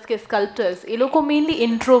 પેઇન્ટર્સ કે સ્કલ્પ્ટર્સ, એ લોકો મેઇનલી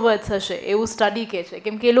ઇન્ટ્રોવર્ટ્સ હશે એવું સ્ટડી કહે છે.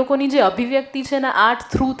 કેમ કે એ લોકોની જે અભિવ્યક્તિ છે ને આર્ટ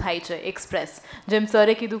થ્રુ થાય છે એક્સપ્રેસ. જેમ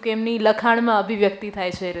સરે કીધું કે એમની લખાણમાં અભિવ્યક્તિ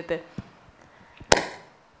થાય છે એ રીતે.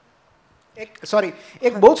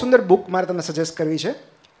 એક બહુ સુંદર બુક મારે તમને સજેસ્ટ કરવી છે.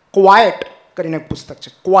 ક્વાયટ કરીને એક પુસ્તક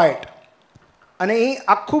છે, ક્વાયટ. અને એ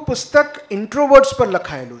આખું પુસ્તક ઇન્ટ્રોવર્ટ્સ પર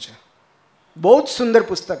લખાયેલું છે. બહુ જ સુંદર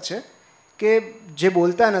પુસ્તક છે કે જે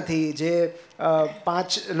બોલતા નથી, જે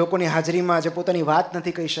 5 લોકોની હાજરીમાં જે પોતાની વાત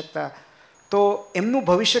નથી કહી શકતા, તો એમનું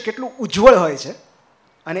ભવિષ્ય કેટલું ઉજ્જવળ હોય છે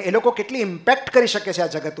અને એ લોકો કેટલી ઇમ્પેક્ટ કરી શકે છે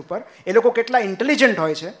આ જગત ઉપર, એ લોકો કેટલા ઇન્ટેલિજન્ટ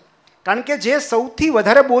હોય છે. કારણ કે જે સૌથી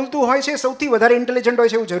વધારે બોલતું હોય છે એ સૌથી વધારે ઇન્ટેલિજન્ટ હોય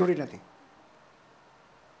છે એવું જરૂરી નથી.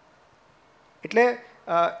 એટલે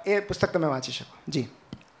એ પુસ્તક તમે વાંચી શકો. જી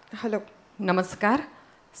હેલો, નમસ્કાર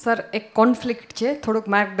સર. એક કોન્ફ્લિક્ટ છે,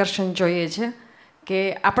 થોડુંક માર્ગદર્શન જોઈએ છે. કે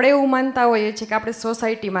આપણે એવું માનતા હોઈએ છીએ કે આપણે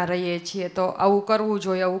સોસાયટીમાં રહીએ છીએ તો આવું કરવું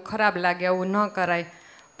જોઈએ, આવું ખરાબ લાગે, આવું ન કરાય.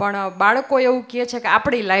 પણ બાળકો એવું કહે છે કે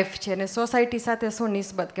આપણી લાઈફ છે ને સોસાયટી સાથે શું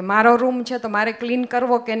નિસ્બત, કે મારો રૂમ છે તો મારે ક્લીન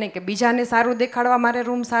કરવો કે નહીં, કે બીજાને સારું દેખાડવા મારે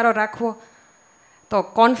રૂમ સારો રાખવો. તો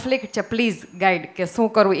કોન્ફ્લિક્ટ છે, પ્લીઝ ગાઈડ કે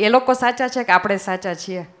શું કરવું. એ લોકો સાચા છે કે આપણે સાચા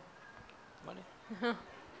છીએ?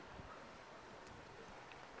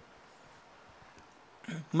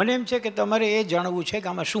 મને એમ છે કે તમારે એ જાણવું છે કે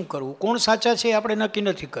આમાં શું કરવું, કોણ સાચા છે એ આપણે નક્કી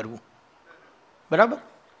નથી કરવું, બરાબર?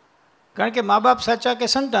 કારણ કે મા બાપ સાચા કે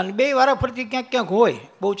સંતાન બે વારાફરતી ક્યાંક ક્યાંક હોય,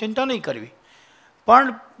 બહુ ચિંતા નહીં કરવી.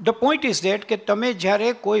 પણ ધ પોઈન્ટ ઇઝ ધેટ કે તમે જ્યારે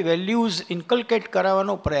કોઈ વેલ્યુઝ ઇન્કલ્કેટ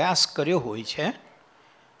કરાવવાનો પ્રયાસ કર્યો હોય છે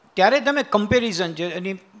ત્યારે તમે કમ્પેરિઝન છે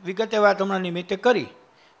એની વિગતે વાત હમણાં નિમિત્તે કરી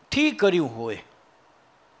થી કર્યું હોય,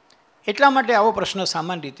 એટલા માટે આવો પ્રશ્ન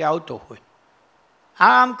સામાન્ય રીતે આવતો હોય.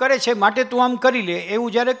 આ આમ કરે છે માટે તું આમ કરી લે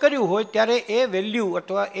એવું જ્યારે કર્યું હોય ત્યારે એ વેલ્યુ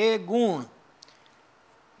અથવા એ ગુણ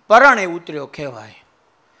પરાણે ઉતર્યો કહેવાય.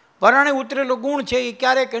 પરાણે ઉતરેલો ગુણ છે એ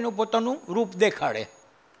ક્યારેક એનું પોતાનું રૂપ દેખાડે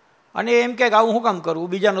અને એમ કે આવું શું કામ કરવું,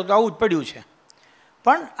 બીજાનું તો આવું જ પડ્યું છે.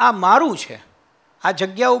 પણ આ મારું છે, આ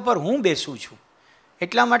જગ્યા ઉપર હું બેસું છું,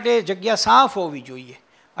 એટલા માટે જગ્યા સાફ હોવી જોઈએ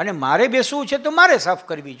અને મારે બેસવું છે તો મારે સાફ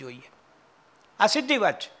કરવી જોઈએ. આ સીધી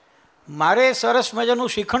વાત છે. મારે સરસ મજાનું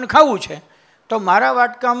શ્રીખંડ ખાવું છે તો મારા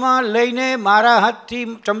વાટકામાં લઈને મારા હાથથી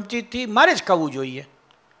ચમચીથી મારે જ ખાવું જોઈએ,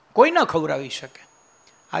 કોઈ ન ખવડાવી શકે.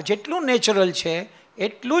 આ જેટલું નેચરલ છે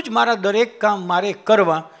એટલું જ મારા દરેક કામ મારે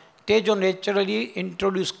કરવા, તે જો નેચરલી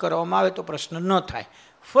ઇન્ટ્રોડ્યુસ કરવામાં આવે તો પ્રશ્ન ન થાય.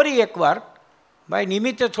 ફરી એકવાર ભાઈ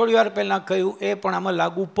નિમિત્તે થોડી વાર પહેલાં કહ્યું એ પણ આમાં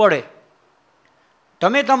લાગુ પડે.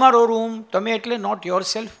 તમે તમારો રૂમ, તમે એટલે નોટ યોર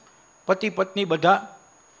સેલ્ફ, પતિ પત્ની બધા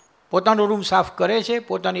પોતાનો રૂમ સાફ કરે છે,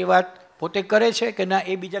 પોતાની વાત પોતે કરે છે કે ના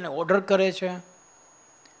એ બીજાને ઓર્ડર કરે છે.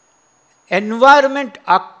 એન્વાયરમેન્ટ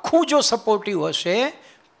આખું જો સપોર્ટિવ હશે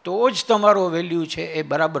તો જ તમારો વેલ્યુ છે એ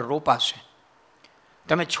બરાબર રોપાશે.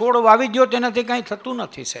 તમે છોડ વાવી દો તેનાથી કાંઈ થતું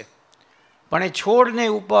નથી સાહેબ, પણ એ છોડને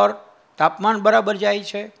ઉપર તાપમાન બરાબર જાય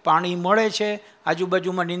છે, પાણી મળે છે,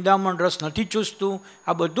 આજુબાજુમાં નિંદામણ રસ નથી ચૂસતું,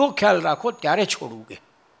 આ બધો ખ્યાલ રાખો ત્યારે છોડ ઉગે.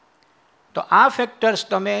 તો આ ફેક્ટર્સ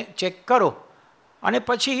તમે ચેક કરો અને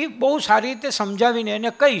પછી બહુ સારી રીતે સમજાવીને એને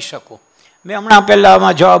કહી શકો. મેં હમણાં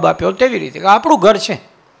પહેલાંમાં જવાબ આપ્યો તેવી રીતે કે આપણું ઘર છે,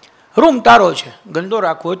 રૂમ તારો છે, ગંદો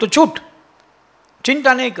રાખવો હોય તો છૂટ,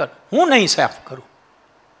 ચિંતા નહીં કર, હું નહીં સાફ કરું.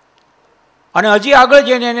 અને હજી આગળ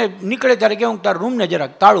જઈને એને નીકળે ત્યારે કેવું તારા રૂમને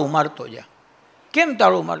જરાક તાળું મારતો જા. કેમ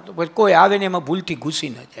તાળું મારતો? પછી કોઈ આવે ને એમાં ભૂલથી ઘૂસી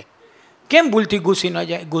ન જાય. કેમ ભૂલથી ઘૂસી ન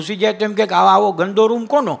જાય? ઘૂસી જાય તો એમ કે આવો ગંદો રૂમ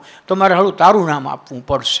કોનો? તો મારે હાલું તારું નામ આપવું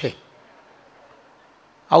પડશે.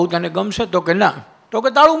 આવું તને ગમશે? તો કે ના, તો કે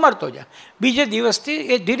તાળું મારતો જા. બીજે દિવસથી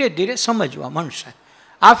એ ધીરે ધીરે સમજવા માંડશે.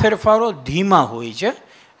 આ ફેરફારો ધીમા હોય છે,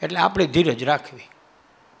 એટલે આપણે ધીરજ રાખવી.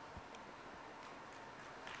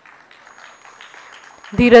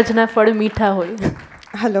 ધીરજના ફળ મીઠા હોય.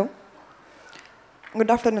 Hello, good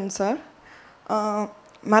afternoon sir.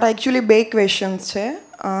 મારા એકચ્યુઅલી 2 ક્વેશ્ચન્સ છે.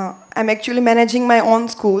 આઈ એમ actually managing my own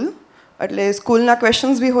school, એટલે સ્કૂલના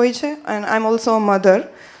ક્વેશ્ચન્સ બી હોય છે and I am also a mother.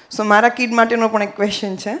 સો મારા કિડ માટેનો પણ એક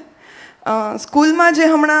ક્વેશ્ચન છે. સ્કૂલમાં જે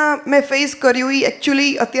હમણાં મેં ફેસ કર્યું એ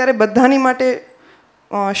એકચ્યુઅલી અત્યારે બધાની માટે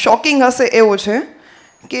શોકિંગ હશે એવો છે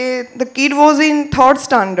કે the kid was in 3rd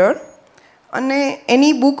standard અને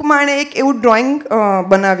એની બુકમાં એણે એક એવું ડ્રોઈંગ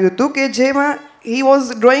બનાવ્યું હતું કે જેમાં he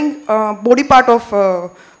was drawing body part of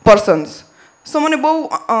persons. સો મને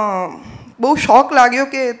બહુ શોક લાગ્યો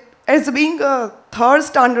કે as Bing 3rd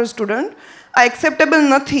standard student આ એક્સેપ્ટેબલ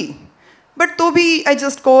નથી. બટ તો બી I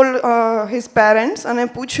just call his parents અને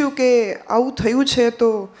પૂછ્યું કે આવું થયું છે તો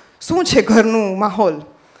શું છે ઘરનું માહોલ.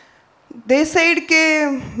 દે સેડ કે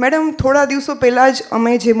મેડમ થોડા દિવસો પહેલાં જ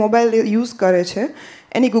અમે જે મોબાઈલ યુઝ કરે છે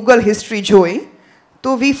એની ગૂગલ હિસ્ટ્રી જોઈ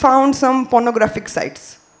તો વી found sum પોર્નોગ્રાફિક sites.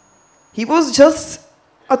 He was just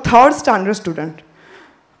a 3rd standard student.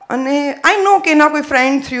 અને આઈ નો કે એના કોઈ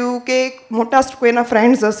ફ્રેન્ડ થયું કે મોટા કોઈના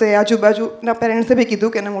ફ્રેન્ડ્સ હશે, આજુબાજુના પેરેન્ટ્સે બી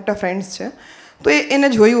કીધું કે એના મોટા ફ્રેન્ડ્સ છે તો એને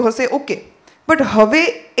જોયું હશે, ઓકે. બટ હવે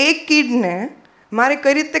એ કિડને મારે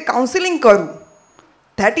કઈ રીતે કાઉન્સિલિંગ કરવું,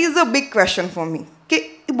 that is a big question for me. કે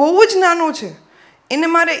બહુ જ નાનો છે, એને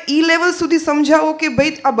મારે લેવલ સુધી સમજાવો કે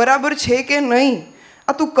ભાઈ આ બરાબર છે કે નહીં,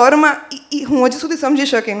 આ તું કરમાં. હું હજી સુધી સમજી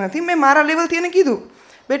શકી નથી. મેં મારા લેવલથી એને કીધું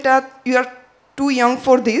બેટા you are two young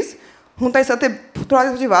for this, હું તારી સાથે થોડા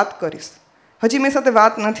દિવસ પછી વાત કરીશ. હજી મેં સાથે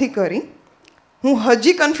વાત નથી કરી, હું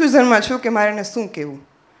હજી કન્ફ્યુઝનમાં છું કે મારે એને શું કહેવું.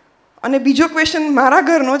 અને બીજો ક્વેશ્ચન મારા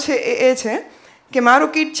ઘરનો છે એ છે કે મારું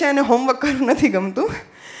કિડ છે એને હોમવર્ક કરવું નથી ગમતું,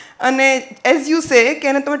 અને એઝ યુ સે કે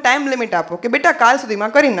એને તમે ટાઈમ લિમિટ આપો કે બેટા કાલ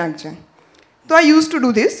સુધીમાં કરી નાખજે. તો I use to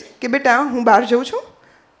do this કે બેટા હું બહાર જાઉં છું,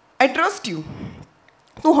 આઈ ટ્રસ્ટ યુ,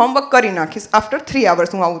 તું હોમવર્ક કરી નાખીશ આફ્ટર 3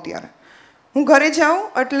 hours હું આવું ત્યારે. હું ઘરે જાઉં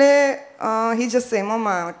એટલે હી જશે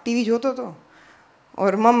મમ્મા ટીવી જોતો હતો,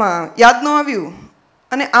 ઓર મમ્મા યાદ ન આવ્યું.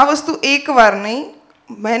 અને આ વસ્તુ એકવાર નહીં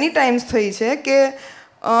મેની ટાઈમ્સ થઈ છે કે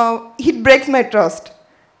હી બ્રેક્સ માય ટ્રસ્ટ,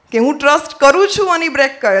 કે હું ટ્રસ્ટ કરું છું અને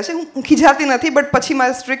બ્રેક કરે છે. હું ખીજાતી નથી, બટ પછી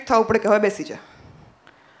મારે સ્ટ્રિક્ટ થવું પડે કે હવે બેસી જા,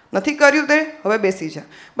 નથી કર્યું તે હવે બેસી જા.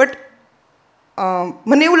 બટ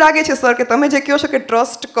મને એવું લાગે છે સર કે તમે જે કહો છો કે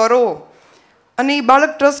ટ્રસ્ટ કરો, અને એ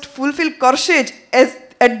બાળક ટ્રસ્ટ ફૂલફિલ કરશે જ as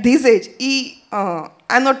at this age, I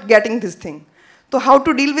am not gating this thing. તો how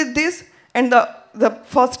to deal with this? And the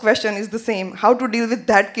first question is the same, how to deal with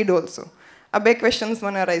that kid also. આ 2 questions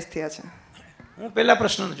મને arise થયા છે. હું પહેલા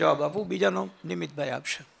પ્રશ્નનો જવાબ આપું, બીજાનો નિમિતભાઈ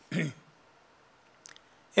આપશે.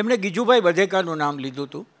 એમણે ગીજુભાઈ બધેકાનું નામ લીધું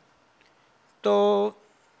હતું. તો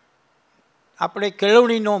આપણે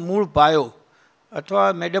કેળવણીનો મૂળ પાયો અથવા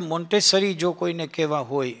મેડમ મોન્ટેસરી જો કોઈને કહેવા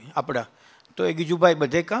હોય આપણા, તો એ ગીજુભાઈ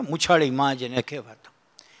બધેકા, મુછાળી માં જેને કહેવાતા.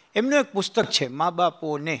 એમનું એક પુસ્તક છે મા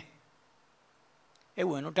બાપોને,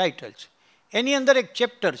 એવું એનું ટાઇટલ છે. એની અંદર એક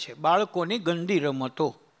ચેપ્ટર છે બાળકોની ગંદી રમતો.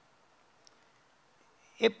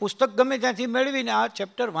 એ પુસ્તક ગમે ત્યાંથી મેળવીને આ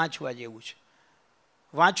ચેપ્ટર વાંચવા જેવું છે.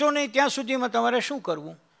 વાંચો નહીં ત્યાં સુધીમાં તમારે શું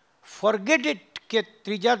કરવું? ફોરગેટ ઇટ કે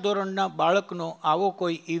 3જા ધોરણના બાળકનો આવો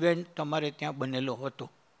કોઈ ઇવેન્ટ તમારે ત્યાં બનેલો હતો.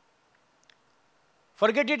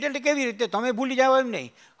 ફોરગેટ ઇટ એટલે કેવી રીતે? તમે ભૂલી જાઓ એમ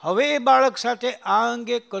નહીં. હવે એ બાળક સાથે આ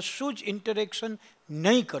અંગે કશું જ ઇન્ટરેક્શન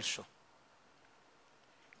નહીં કરશો.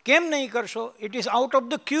 કેમ નહીં કરશો? It is out of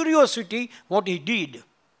the curiosity what he did.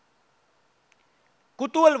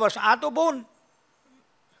 કુતૂહલવશ. આ તો બહુ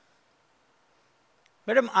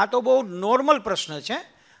મેડમ આ તો બહુ નોર્મલ પ્રશ્ન છે.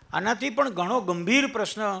 આનાથી પણ ઘણો ગંભીર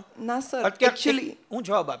પ્રશ્ન અત્યારે હું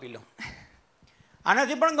જવાબ આપી લઉં.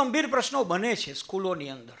 આનાથી પણ ગંભીર પ્રશ્નો બને છે સ્કૂલોની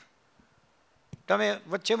અંદર. તમે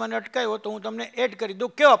વચ્ચે મને અટકાયો તો હું તમને એડ કરી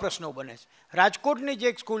દઉં કેવા પ્રશ્નો બને છે. રાજકોટની જે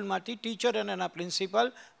એક સ્કૂલમાંથી ટીચર અને એના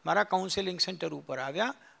પ્રિન્સિપાલ મારા કાઉન્સેલિંગ સેન્ટર ઉપર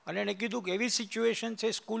આવ્યા અને એણે કીધું કે એવી સિચ્યુએશન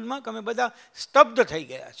છે સ્કૂલમાં કે અમે બધા સ્તબ્ધ થઈ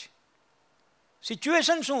ગયા છે.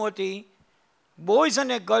 સિચ્યુએશન શું હતી? બોયઝ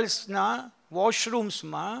અને ગર્લ્સના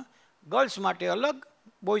વોશરૂમ્સમાં ગર્લ્સ માટે અલગ,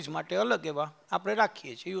 બોયઝ માટે અલગ એવા આપણે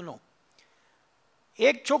રાખીએ છીએ, યુ નો.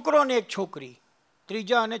 એક છોકરો અને એક છોકરી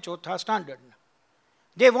 3જા અને 4થા સ્ટાન્ડર્ડના,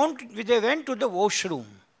 they went to the washroom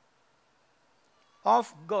of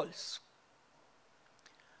girls,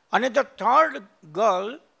 and the third girl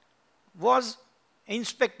was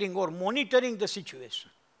inspecting or monitoring the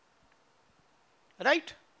situation,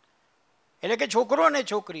 right? એટલે કે છોકરો અને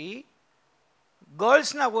છોકરી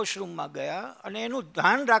ગર્લ્સના વોશરૂમમાં ગયા અને એનું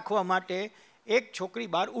ધ્યાન રાખવા માટે એક છોકરી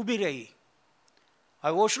બહાર ઊભી રહી.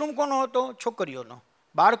 હવે વોશરૂમ કોનો હતો? છોકરીઓનો.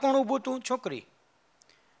 બહાર કોણ ઊભું હતું? છોકરી.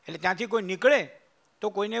 એટલે ત્યાંથી કોઈ નીકળે તો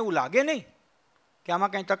કોઈને એવું લાગે નહીં કે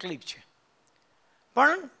આમાં કંઈ તકલીફ છે.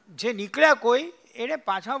 પણ જે નીકળ્યા કોઈ એણે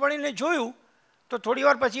પાછા વળીને જોયું તો થોડી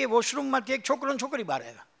વાર પછી એ વોશરૂમમાંથી એક છોકરો અને છોકરી બહાર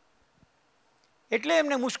આવ્યા. એટલે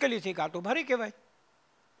એમને મુશ્કેલી થઈ કે આ તો ભારે કહેવાય.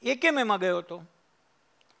 એ કેમ એમાં ગયો હતો?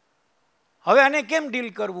 હવે આને કેમ ડીલ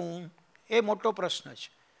કરવું એ મોટો પ્રશ્ન છે.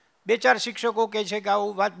 2-4 શિક્ષકો કહે છે કે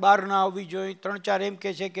આવું વાત બહાર ના આવવી જોઈએ, 3-4 એમ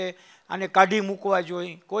કહે છે કે આને કાઢી મૂકવા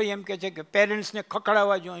જોઈએ, કોઈ એમ કહે છે કે પેરેન્ટ્સને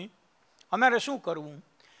ખખડાવવા જોઈએ. અમારે શું કરવું?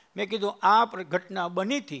 મેં કીધું આ ઘટના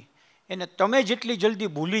બની હતી એને તમે જેટલી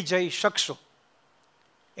જલ્દી ભૂલી જઈ શકશો.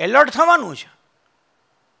 એલર્ટ થવાનું છે,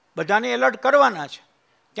 બધાને એલર્ટ કરવાના છે.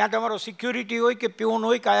 ત્યાં તમારો સિક્યુરિટી હોય કે પ્યોન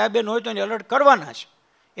હોય કે આયાબેન હોય તો એને એલર્ટ કરવાના છે.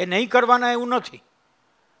 એ નહીં કરવાના એવું નથી.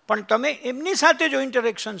 પણ તમે એમની સાથે જો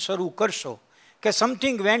ઇન્ટરેક્શન શરૂ કરશો કે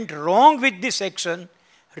something vent wrong with this action,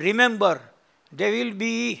 remember they will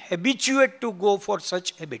be હેબિચ્યુએટ to go for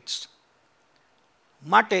સચ હેબિટ્સ.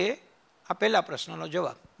 માટે આ પહેલા પ્રશ્નનો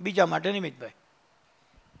જવાબ. બીજા માટે નિમિતભાઈ.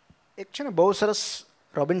 એક છે ને બહુ સરસ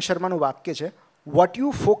રોબિન શર્માનું વાક્ય છે, what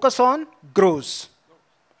you focus on grows.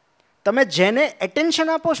 તમે જેને એટેન્શન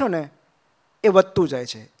આપો છો ને એ વધતું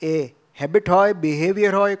જાય છે. એ હેબિટ હોય,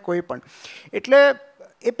 બિહેવિયર હોય, કોઈ પણ. એટલે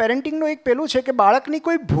એ પેરેન્ટિંગનું એક પેલું છે કે બાળકની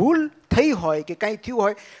કોઈ ભૂલ થઈ હોય કે કંઈ થયું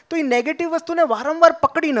હોય તો એ નેગેટિવ વસ્તુને વારંવાર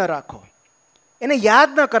પકડી ન રાખો, એને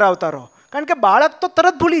યાદ ન કરાવતા રહો. કારણ કે બાળક તો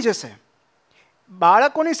તરત ભૂલી જશે.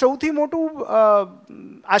 બાળકોની સૌથી મોટું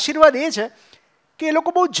આશીર્વાદ એ છે કે એ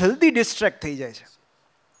લોકો બહુ જલ્દી ડિસ્ટ્રેક્ટ થઈ જાય છે.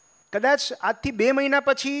 કદાચ આજથી 2 મહિના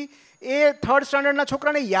પછી એ 3rd સ્ટાન્ડર્ડના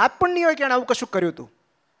છોકરાને યાદ પણ નહીં હોય કે એણે આવું કશું કર્યું હતું.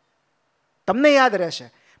 તમને યાદ રહેશે,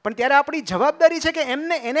 પણ ત્યારે આપણી જવાબદારી છે કે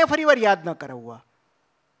એને ફરીવાર યાદ ન કરાવવા.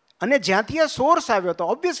 અને જ્યાંથી આ સોર્સ આવ્યો હતો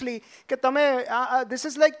ઓબ્વિયસલી કે તમે ધીસ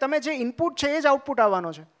ઇઝ લાઈક તમે જે ઇનપુટ છે એ જ આઉટપુટ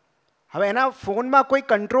આવવાનો છે. હવે એના ફોનમાં કોઈ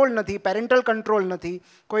કંટ્રોલ નથી, પેરેન્ટલ કંટ્રોલ નથી,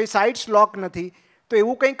 કોઈ સાઇટ્સ લોક નથી, તો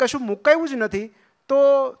એવું કંઈ કશું મુકાયું જ નથી, તો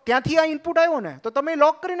ત્યાંથી આ ઇનપુટ આવ્યો ને, તો તમે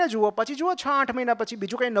લોક કરીને જુઓ, પછી જુઓ 6-8 મહિના પછી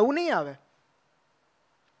બીજું કંઈ નવું નહીં આવે.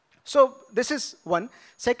 So this is one.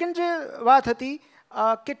 Second જે વાત હતી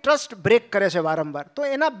કે ટ્રસ્ટ બ્રેક કરે છે વારંવાર, તો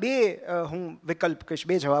એના બે હું વિકલ્પ કહીશ,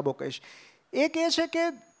 બે જવાબો કહીશ. એક એ છે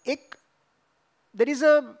કે there is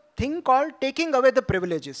a thing called taking away the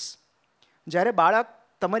privileges. જ્યારે બાળક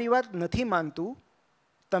તમારી વાત નથી માનતું,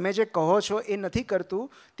 તમે જે કહો છો એ નથી કરતું,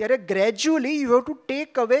 ત્યારે gradually you have to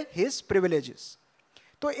take અવે હિઝ પ્રિવિલેજીસ.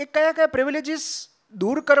 તો એ કયા કયા પ્રિવિલેજીસ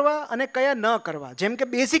દૂર કરવા અને કયા ન કરવા. જેમ કે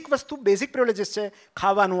બેઝિક વસ્તુ, બેઝિક પ્રિવિલેજીસ છે,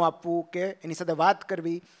 ખાવાનું આપવું કે એની સાથે વાત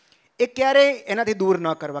કરવી, એ ક્યારેય એનાથી દૂર ન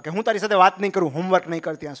કરવા, કે હું તારી સાથે વાત નહીં કરું, હોમવર્ક નહીં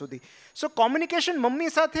કર ત્યાં સુધી. સો કોમ્યુનિકેશન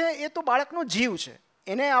મમ્મી સાથે એ તો બાળકનો જીવ છે,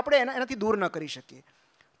 એને આપણે એનાથી દૂર ન કરી શકીએ.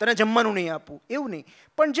 તને જમવાનું નહીં આપવું એવું નહીં,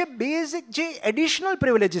 પણ જે બેઝિક જે એડિશનલ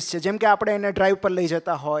પ્રિવિલેજીસ છે, જેમ કે આપણે એને ડ્રાઈવ પર લઈ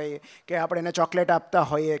જતા હોય, કે આપણે એને ચોકલેટ આપતા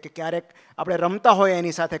હોઈએ, કે ક્યારેક આપણે રમતા હોઈએ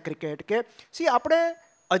એની સાથે ક્રિકેટ, કે આપણે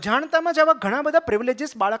અજાણતામાં જ આવા ઘણા બધા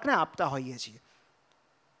પ્રિવિલેજીસ બાળકને આપતા હોઈએ છીએ.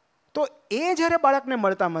 તો એ જ્યારે બાળકને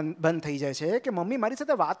મળતા બંધ થઈ જાય છે કે મમ્મી મારી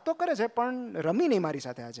સાથે વાત તો કરે છે પણ રમી નહીં મારી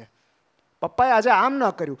સાથે, આજે પપ્પાએ આજે આમ ન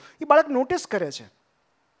કર્યું, એ બાળક નોટિસ કરે છે.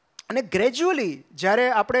 અને ગ્રેજ્યુઅલી જ્યારે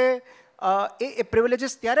આપણે એ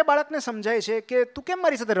પ્રિવિલેજીસ, ત્યારે બાળકને સમજાય છે કે તું કેમ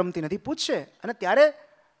મારી સાથે રમતી નથી, પૂછશે, અને ત્યારે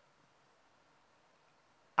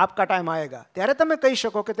આપકા ટાઈમ આવેગા, ત્યારે તમે કહી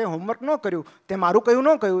શકો કે તે હોમવર્ક ન કર્યું, તે મારું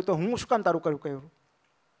કહ્યું ન કહ્યું, તો હું શું કામ તારું કહ્યું.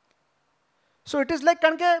 સો ઇટ ઇઝ લાઈક,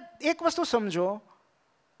 કારણ કે એક વસ્તુ સમજો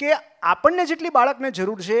કે આપણને જેટલી બાળકને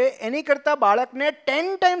જરૂર છે એની કરતાં બાળકને 10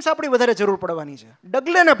 ટાઈમ્સ આપણી વધારે જરૂર પડવાની છે.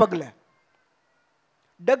 ડગલે ને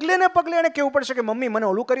પગલે એને કહેવું પડશે કે મમ્મી મને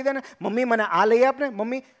ઓલું કરી દે ને, મમ્મી મને આ લઈ આપ ને,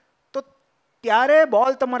 મમ્મી. તો ત્યારે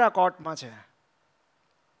બોલ તમારા કોર્ટમાં છે,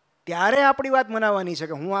 ત્યારે આપણી વાત મનાવવાની છે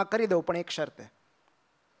કે હું આ કરી દઉં, પણ એક શરતે.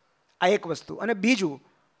 આ એક વસ્તુ. અને બીજું,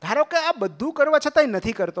 ધારો કે આ બધું કરવા છતાંય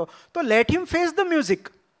નથી કરતો, તો late him face the music.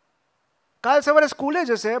 કાલ સવારે સ્કૂલે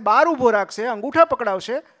જશે, બહાર ઊભો રાખશે, અંગૂઠા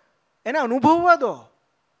પકડાવશે, એને અનુભવવા દો.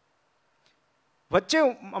 વચ્ચે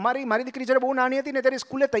મારી દીકરી જ્યારે બહુ નાની હતી ને ત્યારે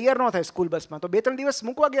સ્કૂલે તૈયાર ન થાય સ્કૂલ બસમાં, તો 2-3 દિવસ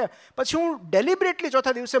મૂકવા ગયા, પછી હું ડેલિબરેટલી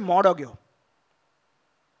ચોથા દિવસે મોડો ગયો,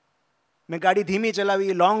 મેં ગાડી ધીમી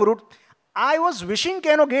ચલાવી, long route. I was wishing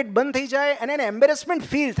કે એનો ગેટ બંધ થઈ જાય અને એને એમ્બેરેસમેન્ટ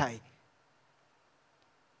ફીલ થાય.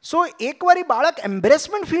 સો એકવાર બાળક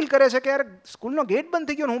એમ્બેરેસમેન્ટ ફીલ કરે છે કે યાર સ્કૂલનો ગેટ બંધ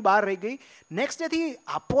થઈ ગયો ને હું બહાર રહી ગઈ, નેક્સ્ટ ડેથી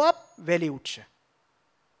આપોઆપ વેલી ઉઠશે.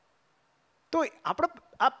 તો આપણે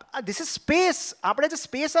ધીસ ઇઝ સ્પેસ, આપણે જે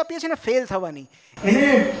સ્પેસ આપીએ છીએ ને ફેલ થવાની, એને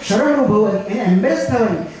શરમ અનુભવવાની, એને એમ્બેરેસ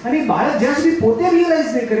થવાની, અને બાળક જ્યાં સુધી પોતે રિયલાઇઝ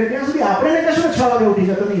નહીં કરે ત્યાં સુધી આપણે કહેશું ને 6 વાગે ઉઠી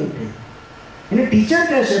જતો નહીં ઉઠે. એને ટીચર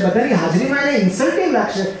કહેશે, બધાની હાજરીમાં એને ઇન્સલ્ટિંગ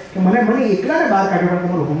લાગશે કે મને એકલાને બહાર કાઢ્યો પણ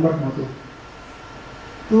તમારું હોમવર્ક નહોતું.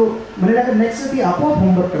 તો મને લાગે નેક્સ્ટથી આપોઆપ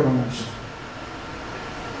હોમવર્ક કરવાનું છે.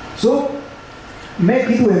 સો મેં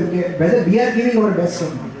કીધું એમ કે weather we are giving our best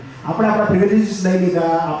or not, આપણે આપણા પ્રિવિલેજીસ લઈ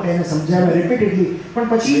લીધા, આપણે એને સમજાવ્યા રિપીટેડલી, પણ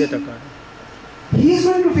પછી he is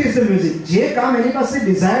going to face the music. જે કામ એની પાસે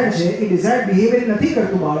ડિઝાયર્ડ છે એ ડિઝાયર્ડ બિહેવિયર નથી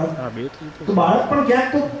કરતું બાળક, તો બાળક પણ ક્યાંક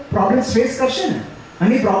તો પ્રોબ્લેમ્સ ફેસ કરશે ને,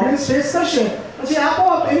 અને પ્રોબ્લેમ્સ ફેસ કરશે પછી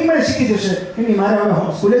આપોઆપ એની મને શીખી જશે કે નહીં મારે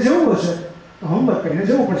હવે સ્કૂલે જવું હશે તો હોમવર્ક કરીને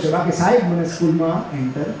જવું પડશે, બાકી સાહેબ મને સ્કૂલમાં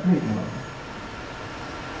એન્ટર નહીં થવાનું.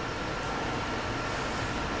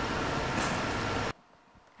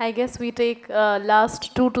 I guess we take last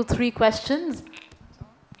 2 to 3 questions.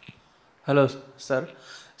 Hello sir.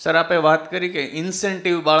 Sir આપે વાત કરી કે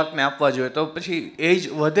ઇન્સેન્ટિવ બાળકને આપવા જોઈએ, તો પછી એજ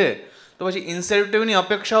વધે તો પછી ઇન્સેન્ટિવની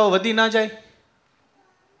અપેક્ષાઓ વધી ના જાય?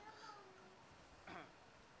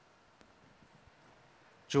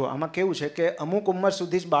 જો આમાં કેવું છે કે અમુક ઉંમર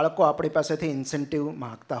સુધી જ બાળકો આપણી પાસેથી ઇન્સેન્ટિવ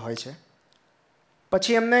માંગતા હોય છે,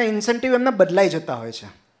 પછી એમને ઇન્સેન્ટિવ બદલાઈ જતા હોય છે.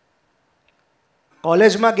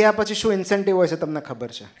 કોલેજમાં ગયા પછી શું ઇન્સેન્ટિવ હોય છે તમને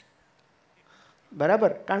ખબર છે,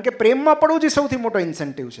 બરાબર? કારણ કે પ્રેમમાં પડવું જ સૌથી મોટો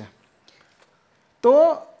ઇન્સેન્ટિવ છે. તો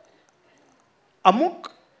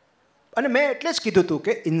અમુક, અને મેં એટલે જ કીધું હતું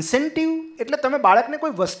કે ઇન્સેન્ટિવ એટલે તમે બાળકને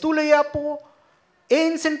કોઈ વસ્તુ લઈ આપો એ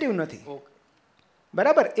ઇન્સેન્ટિવ નથી,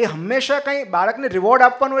 બરાબર? એ હંમેશા કંઈ બાળકને રિવોર્ડ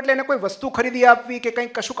આપવાનું એટલે એને કોઈ વસ્તુ ખરીદી આપવી કે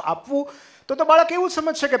કંઈક કશુંક આપવું, તો બાળક એવું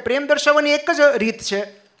સમજશે કે પ્રેમ દર્શાવવાની એક જ રીત છે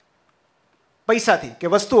પૈસાથી, કે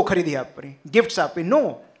વસ્તુઓ ખરીદી આપવાની, ગિફ્ટ્સ આપવી. નો,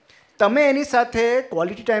 તમે એની સાથે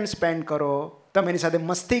ક્વોલિટી ટાઈમ સ્પેન્ડ કરો, તમે એની સાથે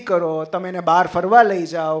મસ્તી કરો, તમે એને બહાર ફરવા લઈ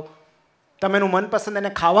જાઓ, તમે એનું મનપસંદ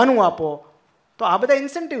એને ખાવાનું આપો, તો આ બધા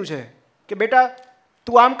ઇન્સેન્ટિવ છે કે બેટા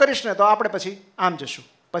તું આમ કરીશ ને તો આપણે પછી આમ જશું,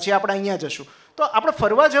 પછી આપણે અહીંયા જશું. તો આપણે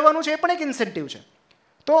ફરવા જવાનું છે એ પણ એક ઇન્સેન્ટિવ છે.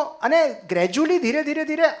 તો અને ગ્રેજ્યુઅલી ધીરે ધીરે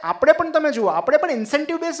ધીરે આપણે પણ તમે જુઓ આપણે પણ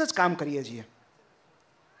ઇન્સેન્ટિવ બેઝ જ કામ કરીએ છીએ.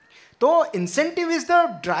 તો incentive is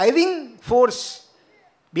the driving force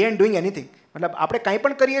behind doing anything. મતલબ આપણે કંઈ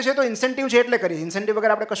પણ કરીએ છીએ તો ઇન્સેન્ટિવ છે એટલે કરીએ. ઇન્સેન્ટિવ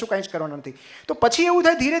વગર આપણે કશું કાંઈ જ કરવાનું નથી. તો પછી એવું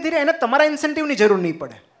થાય ધીરે ધીરે એને તમારા ઇન્સેન્ટિવની જરૂર નહીં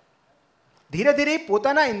પડે. ધીરે ધીરે એ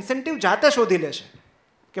પોતાના ઇન્સેન્ટિવ જાતે શોધી લેશે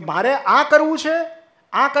કે મારે આ કરવું છે,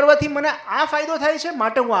 આ કરવાથી મને આ ફાયદો થાય છે,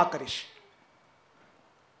 માટે હું આ કરીશ.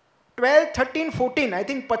 12, 13, 14 આઈ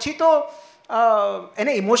થિંક પછી તો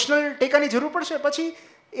એને ઇમોશનલ ટેકાની જરૂર પડશે. પછી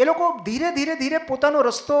એ લોકો ધીરે ધીરે ધીરે પોતાનો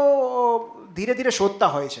રસ્તો ધીરે ધીરે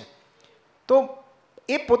શોધતા હોય છે. તો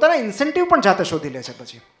એ પોતાના ઇન્સેન્ટિવ પણ જાતે શોધી લે છે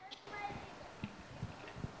પછી.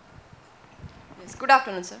 Good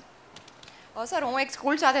afternoon sir. સર હું એક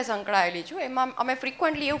સ્કૂલ સાથે સંકળાયેલી છું. એમાં અમે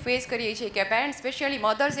ફ્રિકવન્ટલી એવું ફેસ કરીએ છીએ કે પેરેન્ટ્સ સ્પેશિયલી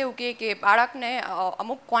મધર્સ એવું કહે કે બાળકને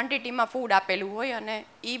અમુક ક્વોન્ટિટીમાં ફૂડ આપેલું હોય અને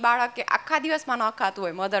એ બાળકે આખા દિવસમાં ન ખાતું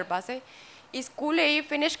હોય મધર પાસે, એ સ્કૂલે એ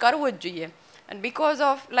ફિનિશ કરવું જ જોઈએ. અને બિકોઝ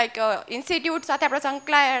ઓફ લાઈક ઇન્સ્ટિટ્યૂટ સાથે આપણે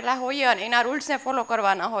સંકળાયેલા હોઈએ અને એના રૂલ્સને ફોલો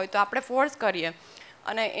કરવાના હોય તો આપણે ફોર્સ કરીએ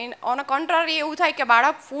અને ઓન અ કોન્ટ્રારી એવું થાય કે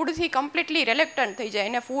બાળક ફૂડથી કમ્પ્લીટલી રિલેક્ટન્ટ થઈ જાય,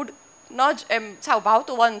 એને ફૂડ ન જ એમ સાવ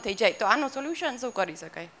ભાવતું બંધ થઈ જાય. તો આનું સોલ્યુશન શું કરી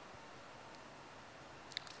શકાય?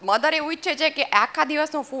 મધર એવું ઈચ્છે છે કે આખા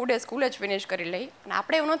દિવસનું ફૂડ એ સ્કૂલે જ ફિનિશ કરી લઈ અને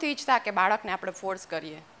આપણે એવું નથી ઈચ્છતા કે બાળકને આપણે ફોર્સ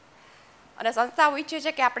કરીએ. અને સંસ્થાઓ ઈચ્છે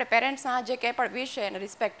છે કે આપણે પેરેન્ટ્સના જે કંઈ પણ વિશ છે એને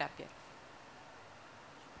રિસ્પેક્ટ આપીએ.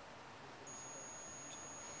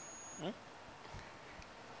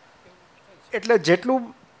 એટલે જેટલું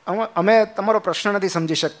અમે તમારો પ્રશ્ન નથી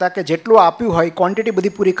સમજી શકતા કે જેટલું આપ્યું હોય ક્વોન્ટિટી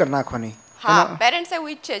બધી પૂરી કરી નાખવાની. હા, પેરેન્ટ્સ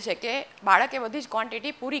એવું ઈચ્છે છે કે બાળકે બધી જ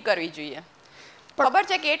ક્વોન્ટિટી પૂરી કરવી જોઈએ. ખબર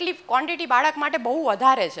છે કે એટલી ક્વોન્ટિટી બાળક માટે બહુ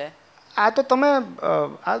વધારે છે. આ તો તમે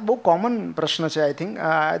આ બહુ કોમન પ્રશ્ન છે આઈ થિંક.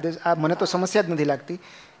 આ મને તો સમસ્યા જ નથી લાગતી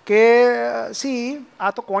કે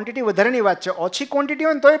આ તો ક્વોન્ટિટી વધારેની વાત છે. ઓછી ક્વોન્ટિટી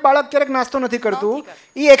હોય ને તોય બાળક ક્યારેક નાસ્તો નથી કરતું,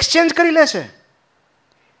 એ એક્સચેન્જ કરી લે છે.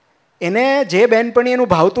 એને જે બહેનપણી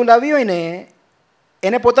એનું ભાવતું લાવી હોય ને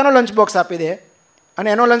એને પોતાનો લંચ બોક્સ આપી દે અને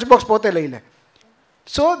એનો લંચ બોક્સ પોતે લઈ લે.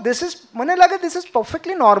 સો ધીસ ઇઝ મને લાગે ધીસ ઇઝ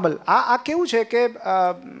પરફેક્ટલી નોર્મલ. આ કેવું છે કે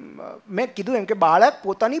મેં કીધું એમ કે બાળક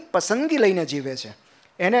પોતાની પસંદગી લઈને જીવે છે.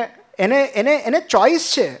 એને ચોઇસ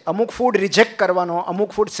છે અમુક ફૂડ રિજેક્ટ કરવાનો,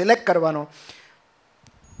 અમુક ફૂડ સિલેક્ટ કરવાનો.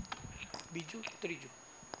 બીજું ત્રીજું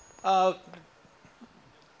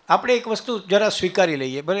આપણે એક વસ્તુ જરા સ્વીકારી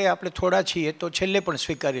લઈએ, ભલે આપણે થોડા છીએ તો છેલ્લે પણ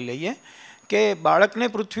સ્વીકારી લઈએ કે બાળકને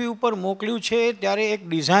પૃથ્વી ઉપર મોકલ્યું છે ત્યારે એક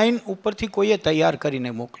ડિઝાઇન ઉપરથી કોઈએ તૈયાર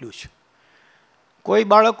કરીને મોકલ્યું છે. કોઈ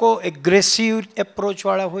બાળકો એગ્રેસિવ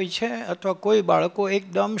એપ્રોચવાળા હોય છે અથવા કોઈ બાળકો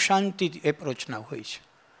એકદમ શાંતિ એપ્રોચના હોય છે.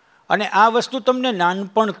 અને આ વસ્તુ તમને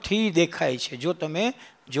નાનપણથી દેખાય છે જો તમે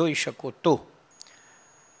જોઈ શકો તો.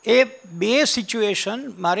 એ બે સિચ્યુએશન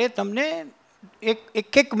મારે તમને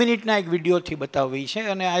એક મિનિટના એક વિડીયોથી બતાવવી છે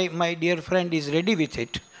અને my dear friend is ready with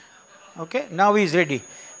it. Okay, now is ready.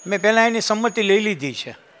 મેં પહેલાં એની સંમતિ લઈ લીધી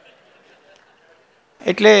છે.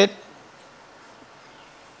 એટલે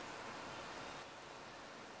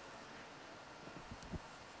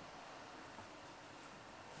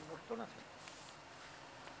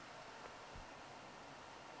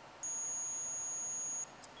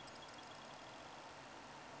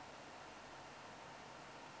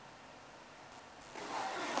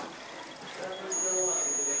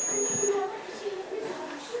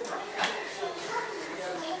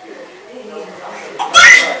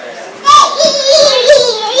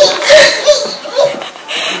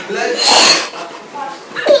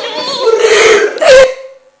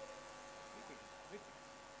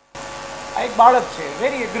બાળક છે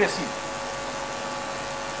વેરી એગ્રેસિવ,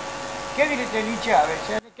 કેવી રીતે નીચે આવે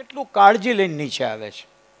છે અને કેટલું કાળજી લઈને નીચે આવે છે.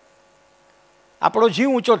 આપણો જીવ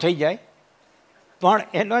ઊંચો થઈ જાય પણ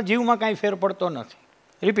એના જીવમાં કાંઈ ફેર પડતો નથી.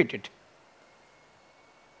 Repeat it.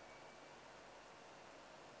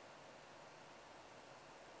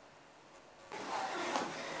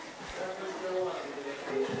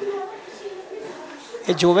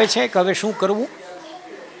 એ જોવે છે કે હવે શું કરવું,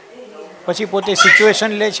 પછી પોતે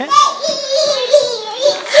સિચ્યુએશન લે છે.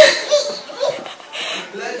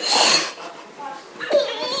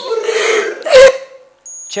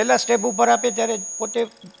 છેલ્લા સ્ટેપ ઉપર આપે ત્યારે પોતે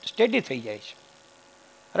સ્ટેડી થઈ જાય છે.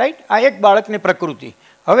 રાઈટ, આ એક બાળકની પ્રકૃતિ.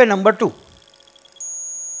 હવે નંબર 2.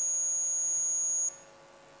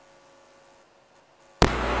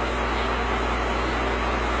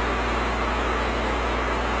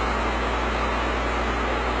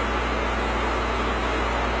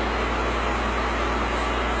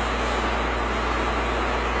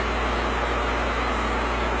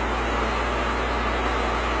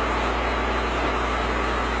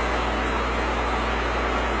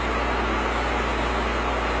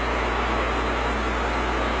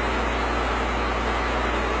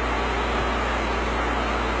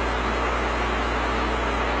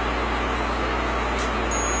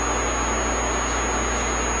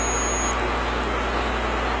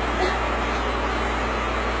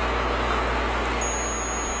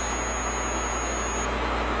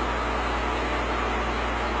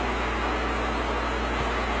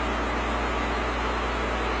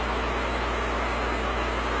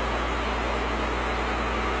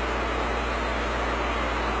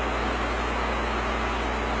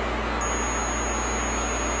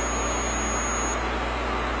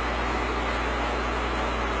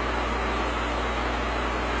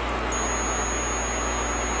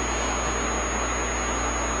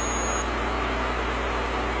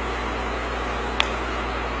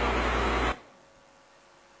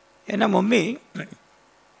 એના મમ્મી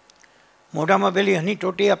મોઢામાં પેલી હની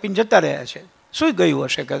ટોટી આપીને જતા રહ્યા છે. સૂઈ ગયું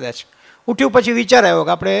હશે કદાચ. ઉઠ્યું પછી વિચાર આવ્યો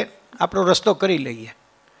કે આપણે આપણો રસ્તો કરી લઈએ.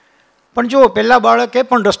 પણ જુઓ, પહેલાં બાળકે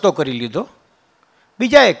પણ રસ્તો કરી લીધો,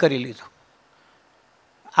 બીજાએ કરી લીધો.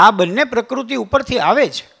 આ બંને પ્રકૃતિ ઉપરથી આવે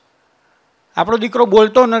છે. આપણો દીકરો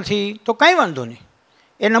બોલતો નથી તો કાંઈ વાંધો નહીં,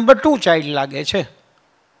 એ નંબર 2 ચાઇલ્ડ લાગે છે.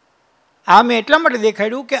 આ મેં એટલા માટે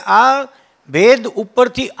દેખાડ્યું કે આ ભેદ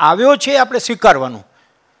ઉપરથી આવ્યો છે, આપણે સ્વીકારવાનું.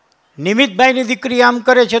 નિમિતભાઈની દીકરી આમ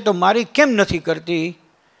કરે છે તો મારી કેમ નથી કરતી?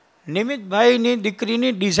 નિમિતભાઈની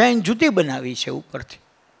દીકરીની ડિઝાઇન જુદી બનાવી છે ઉપરથી,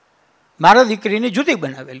 મારા દીકરીની જુદી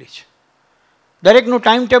બનાવેલી છે. દરેકનું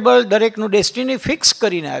ટાઈમ ટેબલ, દરેકનું ડેસ્ટિની ફિક્સ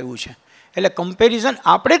કરીને આવ્યું છે. એટલે કમ્પેરિઝન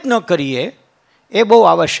આપણે જ ન કરીએ એ બહુ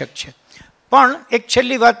આવશ્યક છે. પણ એક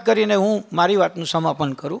છેલ્લી વાત કરીને હું મારી વાતનું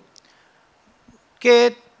સમાપન કરું કે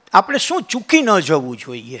આપણે શું ચૂકી ન જવું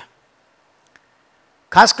જોઈએ.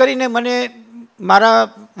 ખાસ કરીને મને મારા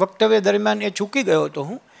વક્તવ્ય દરમિયાન એ ચૂકી ગયો હતો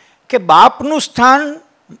હું કે બાપનું સ્થાન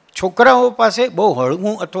છોકરાઓ પાસે બહુ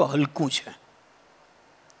હળવું અથવા હલકું છે.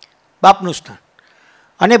 બાપનું સ્થાન,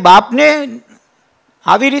 અને બાપને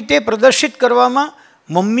આવી રીતે પ્રદર્શિત કરવામાં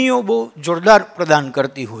મમ્મીઓ બહુ જોરદાર પ્રદાન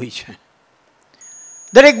કરતી હોય છે.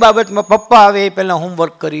 દરેક બાબતમાં પપ્પા આવે એ પહેલાં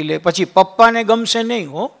હોમવર્ક કરી લે, પછી પપ્પાને ગમશે નહીં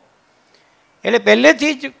હો. એટલે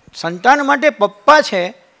પહેલેથી જ સંતાન માટે પપ્પા છે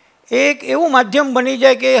એ એક એવું માધ્યમ બની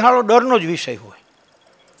જાય કે એ હાળો ડરનો જ વિષય હોય.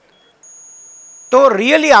 તો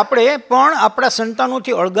રિયલી આપણે પણ આપણા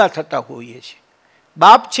સંતાનોથી અળગા થતા હોઈએ છીએ.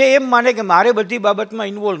 બાપ છે એમ માને કે મારે બધી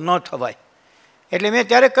બાબતમાં ઇન્વોલ્વ ન થવાય. એટલે મેં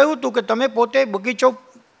ત્યારે કહ્યું હતું કે તમે પોતે બગીચો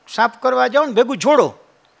સાફ કરવા જાઓ ને ભેગું જોડો,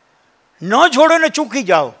 ન જોડો ને ચૂકી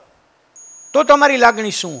જાઓ તો તમારી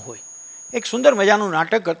લાગણી શું હોય. એક સુંદર મજાનું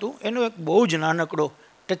નાટક હતું, એનો એક બહુ જ નાનકડો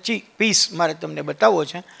ટચી પીસ મારે તમને બતાવવો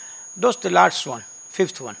છે. દોસ્ત લાસ્ટ વન,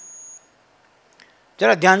 5th વન,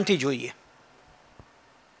 જરા ધ્યાનથી જોઈએ.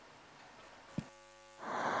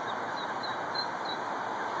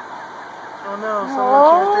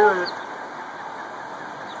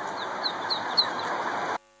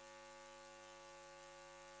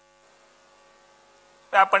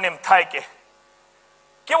 આપણને એમ થાય કે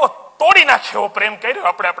કેવો તોડી નાખ્યો પ્રેમ કર્યો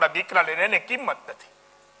આપણે આપણા દીકરા લઈને, એને કિંમત નથી.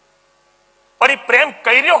 પણ એ પ્રેમ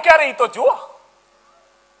કર્યો ક્યારે એ તો જુઓ.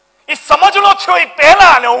 એ સમજણો થયો એ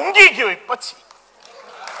પહેલા અને ઊંઘી ગયો એ પછી.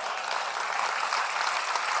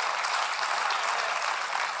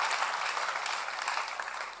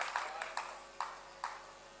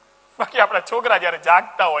 બાકી આપણા છોકરા જયારે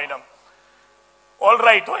જાગતા હોય ને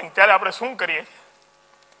ઓલરાઈટ હોય ને ત્યારે આપણે શું કરીએ?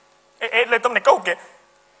 એટલે તમને કહું કે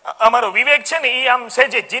અમારો વિવેક છે ને એ આમ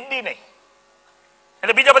સહેજે જિદ્દી નહીં.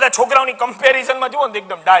 એટલે બીજા બધા છોકરાઓની કમ્પેરિઝનમાં જુઓ ને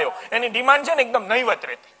એકદમ ડાયો, એની ડિમાન્ડ છે ને એકદમ નહીવત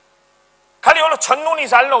રહેતી. ખાલી ઓલો 96ની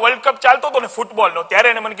સાલનો વર્લ્ડ કપ ચાલતો હતો ને ફૂટબોલનો, ત્યારે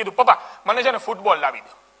એને મને કીધું પપ્પા મને છે ને ફૂટબોલ લાવી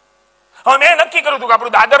દો. હવે મેં નક્કી કર્યું હતું કે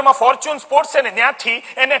આપણું દાદરમાં ફોર્ચ્યુન સ્પોર્ટ્સ છે ને ત્યાંથી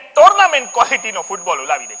એને ટોર્નામેન્ટ ક્વોલિટીનો ફૂટબોલ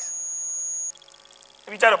લાવી દઈશ.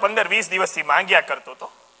 વિચારો 15-20 દિવસથી માંગ્યા કરતો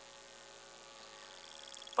હતો.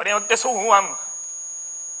 પણ એ વખતે શું હું આમ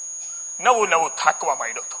નવું થાકવા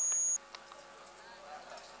માંડ્યો હતો.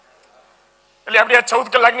 એટલે આપણી આ 14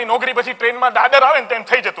 કલાકની નોકરી પછી ટ્રેનમાં દાદર આવે ને તેમ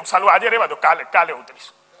થઈ જતું સાલું આજે રહેવા દો, કાલે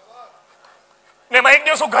ઉતરીશું. ને એમાં એક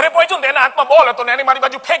દિવસ હું ઘરે પહોંચ્યો ને એના હાથમાં બોલ હતો ને એને મારી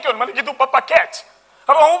બાજુ ફેંક્યો, મને કીધું પપ્પા કેચ.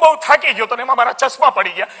 હવે હું બહુ થાકી ગયો તો ને એમાં મારા ચશ્મા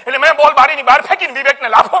પડી ગયા, એટલે મેં બોલ બારીની બહાર ફેંકીને વિવેકને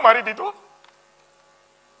લાફો મારી દીધો.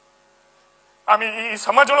 આમ એ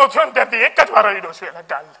સમજણો થયો ને ત્યારથી એક જ વાર રહીડો છું એના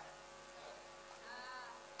કાલ.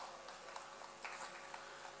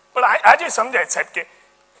 પણ આજે સમજાય સાહેબ કે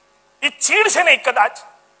એ ચીડ છે ને કદાચ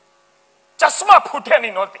ચશ્મા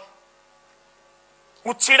ફૂટ્યાની નહોતી.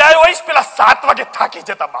 હું ચીડાયો હોઈશ પેલા 7 વાગે થાકી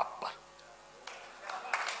જતા બાપ પર.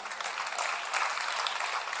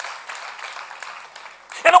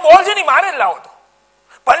 એનો બોલ છે ને મારે જ લાવો હતો.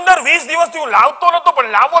 15-20 દિવસથી હું લાવતો નતો,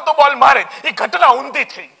 પણ લાવો તો બોલ મારે. એ ઘટના ઊંધી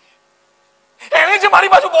થઈ. એને જે મારી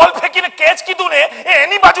બાજુ બોલ ફેંકીને કેચ કીધું ને એ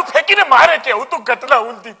એની બાજુ ફેંકીને મારે કેવું તું, ઘટના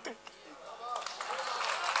ઊંધી થઈ.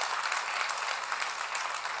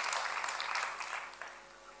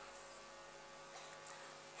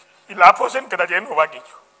 લાફો છે ને કદાચ એનો વાગી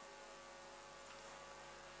ગયો.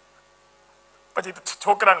 પછી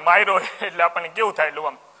છોકરાને માર્યો એટલે આપણને કેવું થાય, એટલું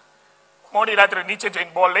આમ મોડી રાત્રે નીચે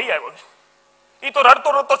જઈને બોલ લઈ આવ્યો. એ તો રડતો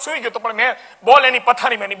રડતો સુઈ ગયો, પણ મેં બોલ એની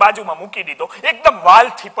પથારી એની બાજુમાં મૂકી દીધો એકદમ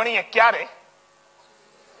વાલથી. પણ એ ક્યારે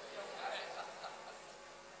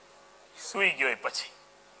સુઈ ગયો. એ પછી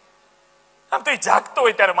આમ તો એ જાગતો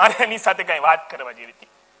હોય ત્યારે મારે એની સાથે કઈ વાત કરવા જેવી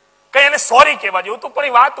હતી, કઈ એને સોરી કહેવા જેવું હતું,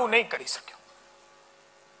 પણ એ વાત હું નહીં કરી શક્યો.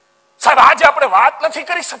 સાહેબ આજે આપણે વાત નથી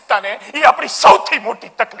કરી શકતા ને, એ આપણી સૌથી મોટી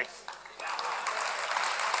તકલીફ.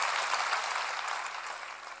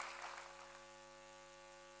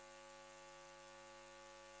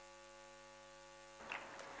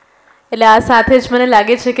 એટલે આ સાથે જ મને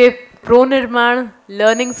લાગે છે કે પ્રોનિર્માણ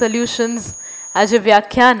લર્નિંગ સોલ્યુશન્સ આજે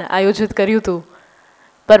વ્યાખ્યાન આયોજિત કર્યું હતું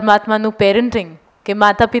પરમાત્માનું પેરેન્ટિંગ કે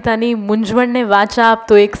માતા પિતાની મૂંઝવણને વાચા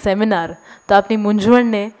આપતો એક સેમિનાર. તો આપની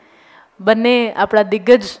મૂંઝવણને બંને આપણા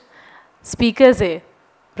દિગ્ગજ સ્પીકર્સે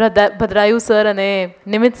ભદ્રાયુ સર અને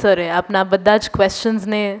નિમિત સરે આપના બધા જ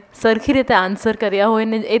ક્વેશ્ચન્સને સરખી રીતે આન્સર કર્યા હોય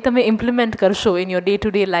ને એ તમે ઇમ્પ્લિમેન્ટ કરશો in your day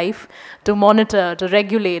to day life two monitor, two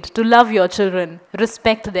regulate, two love your children,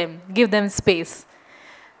 respect them, give them space.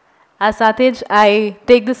 આ સાથે જ I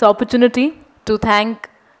take this opportunity two thank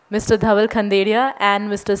Mr. Dhaval Khanderia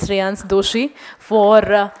and Mr. Shreyans Doshi for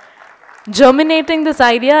germinating this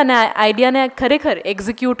idea and idea ne ખરેખર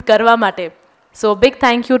execute કરવા માટે. So big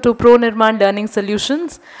thank you to ProNirman Learning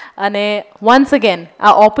Solutions અને once again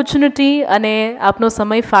આ opportunity અને આપનો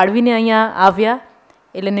સમય ફાળવીને અહીંયા આવ્યા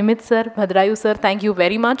એટલે નિમિત sir, Bhadrayu sir, thank you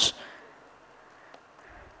very much.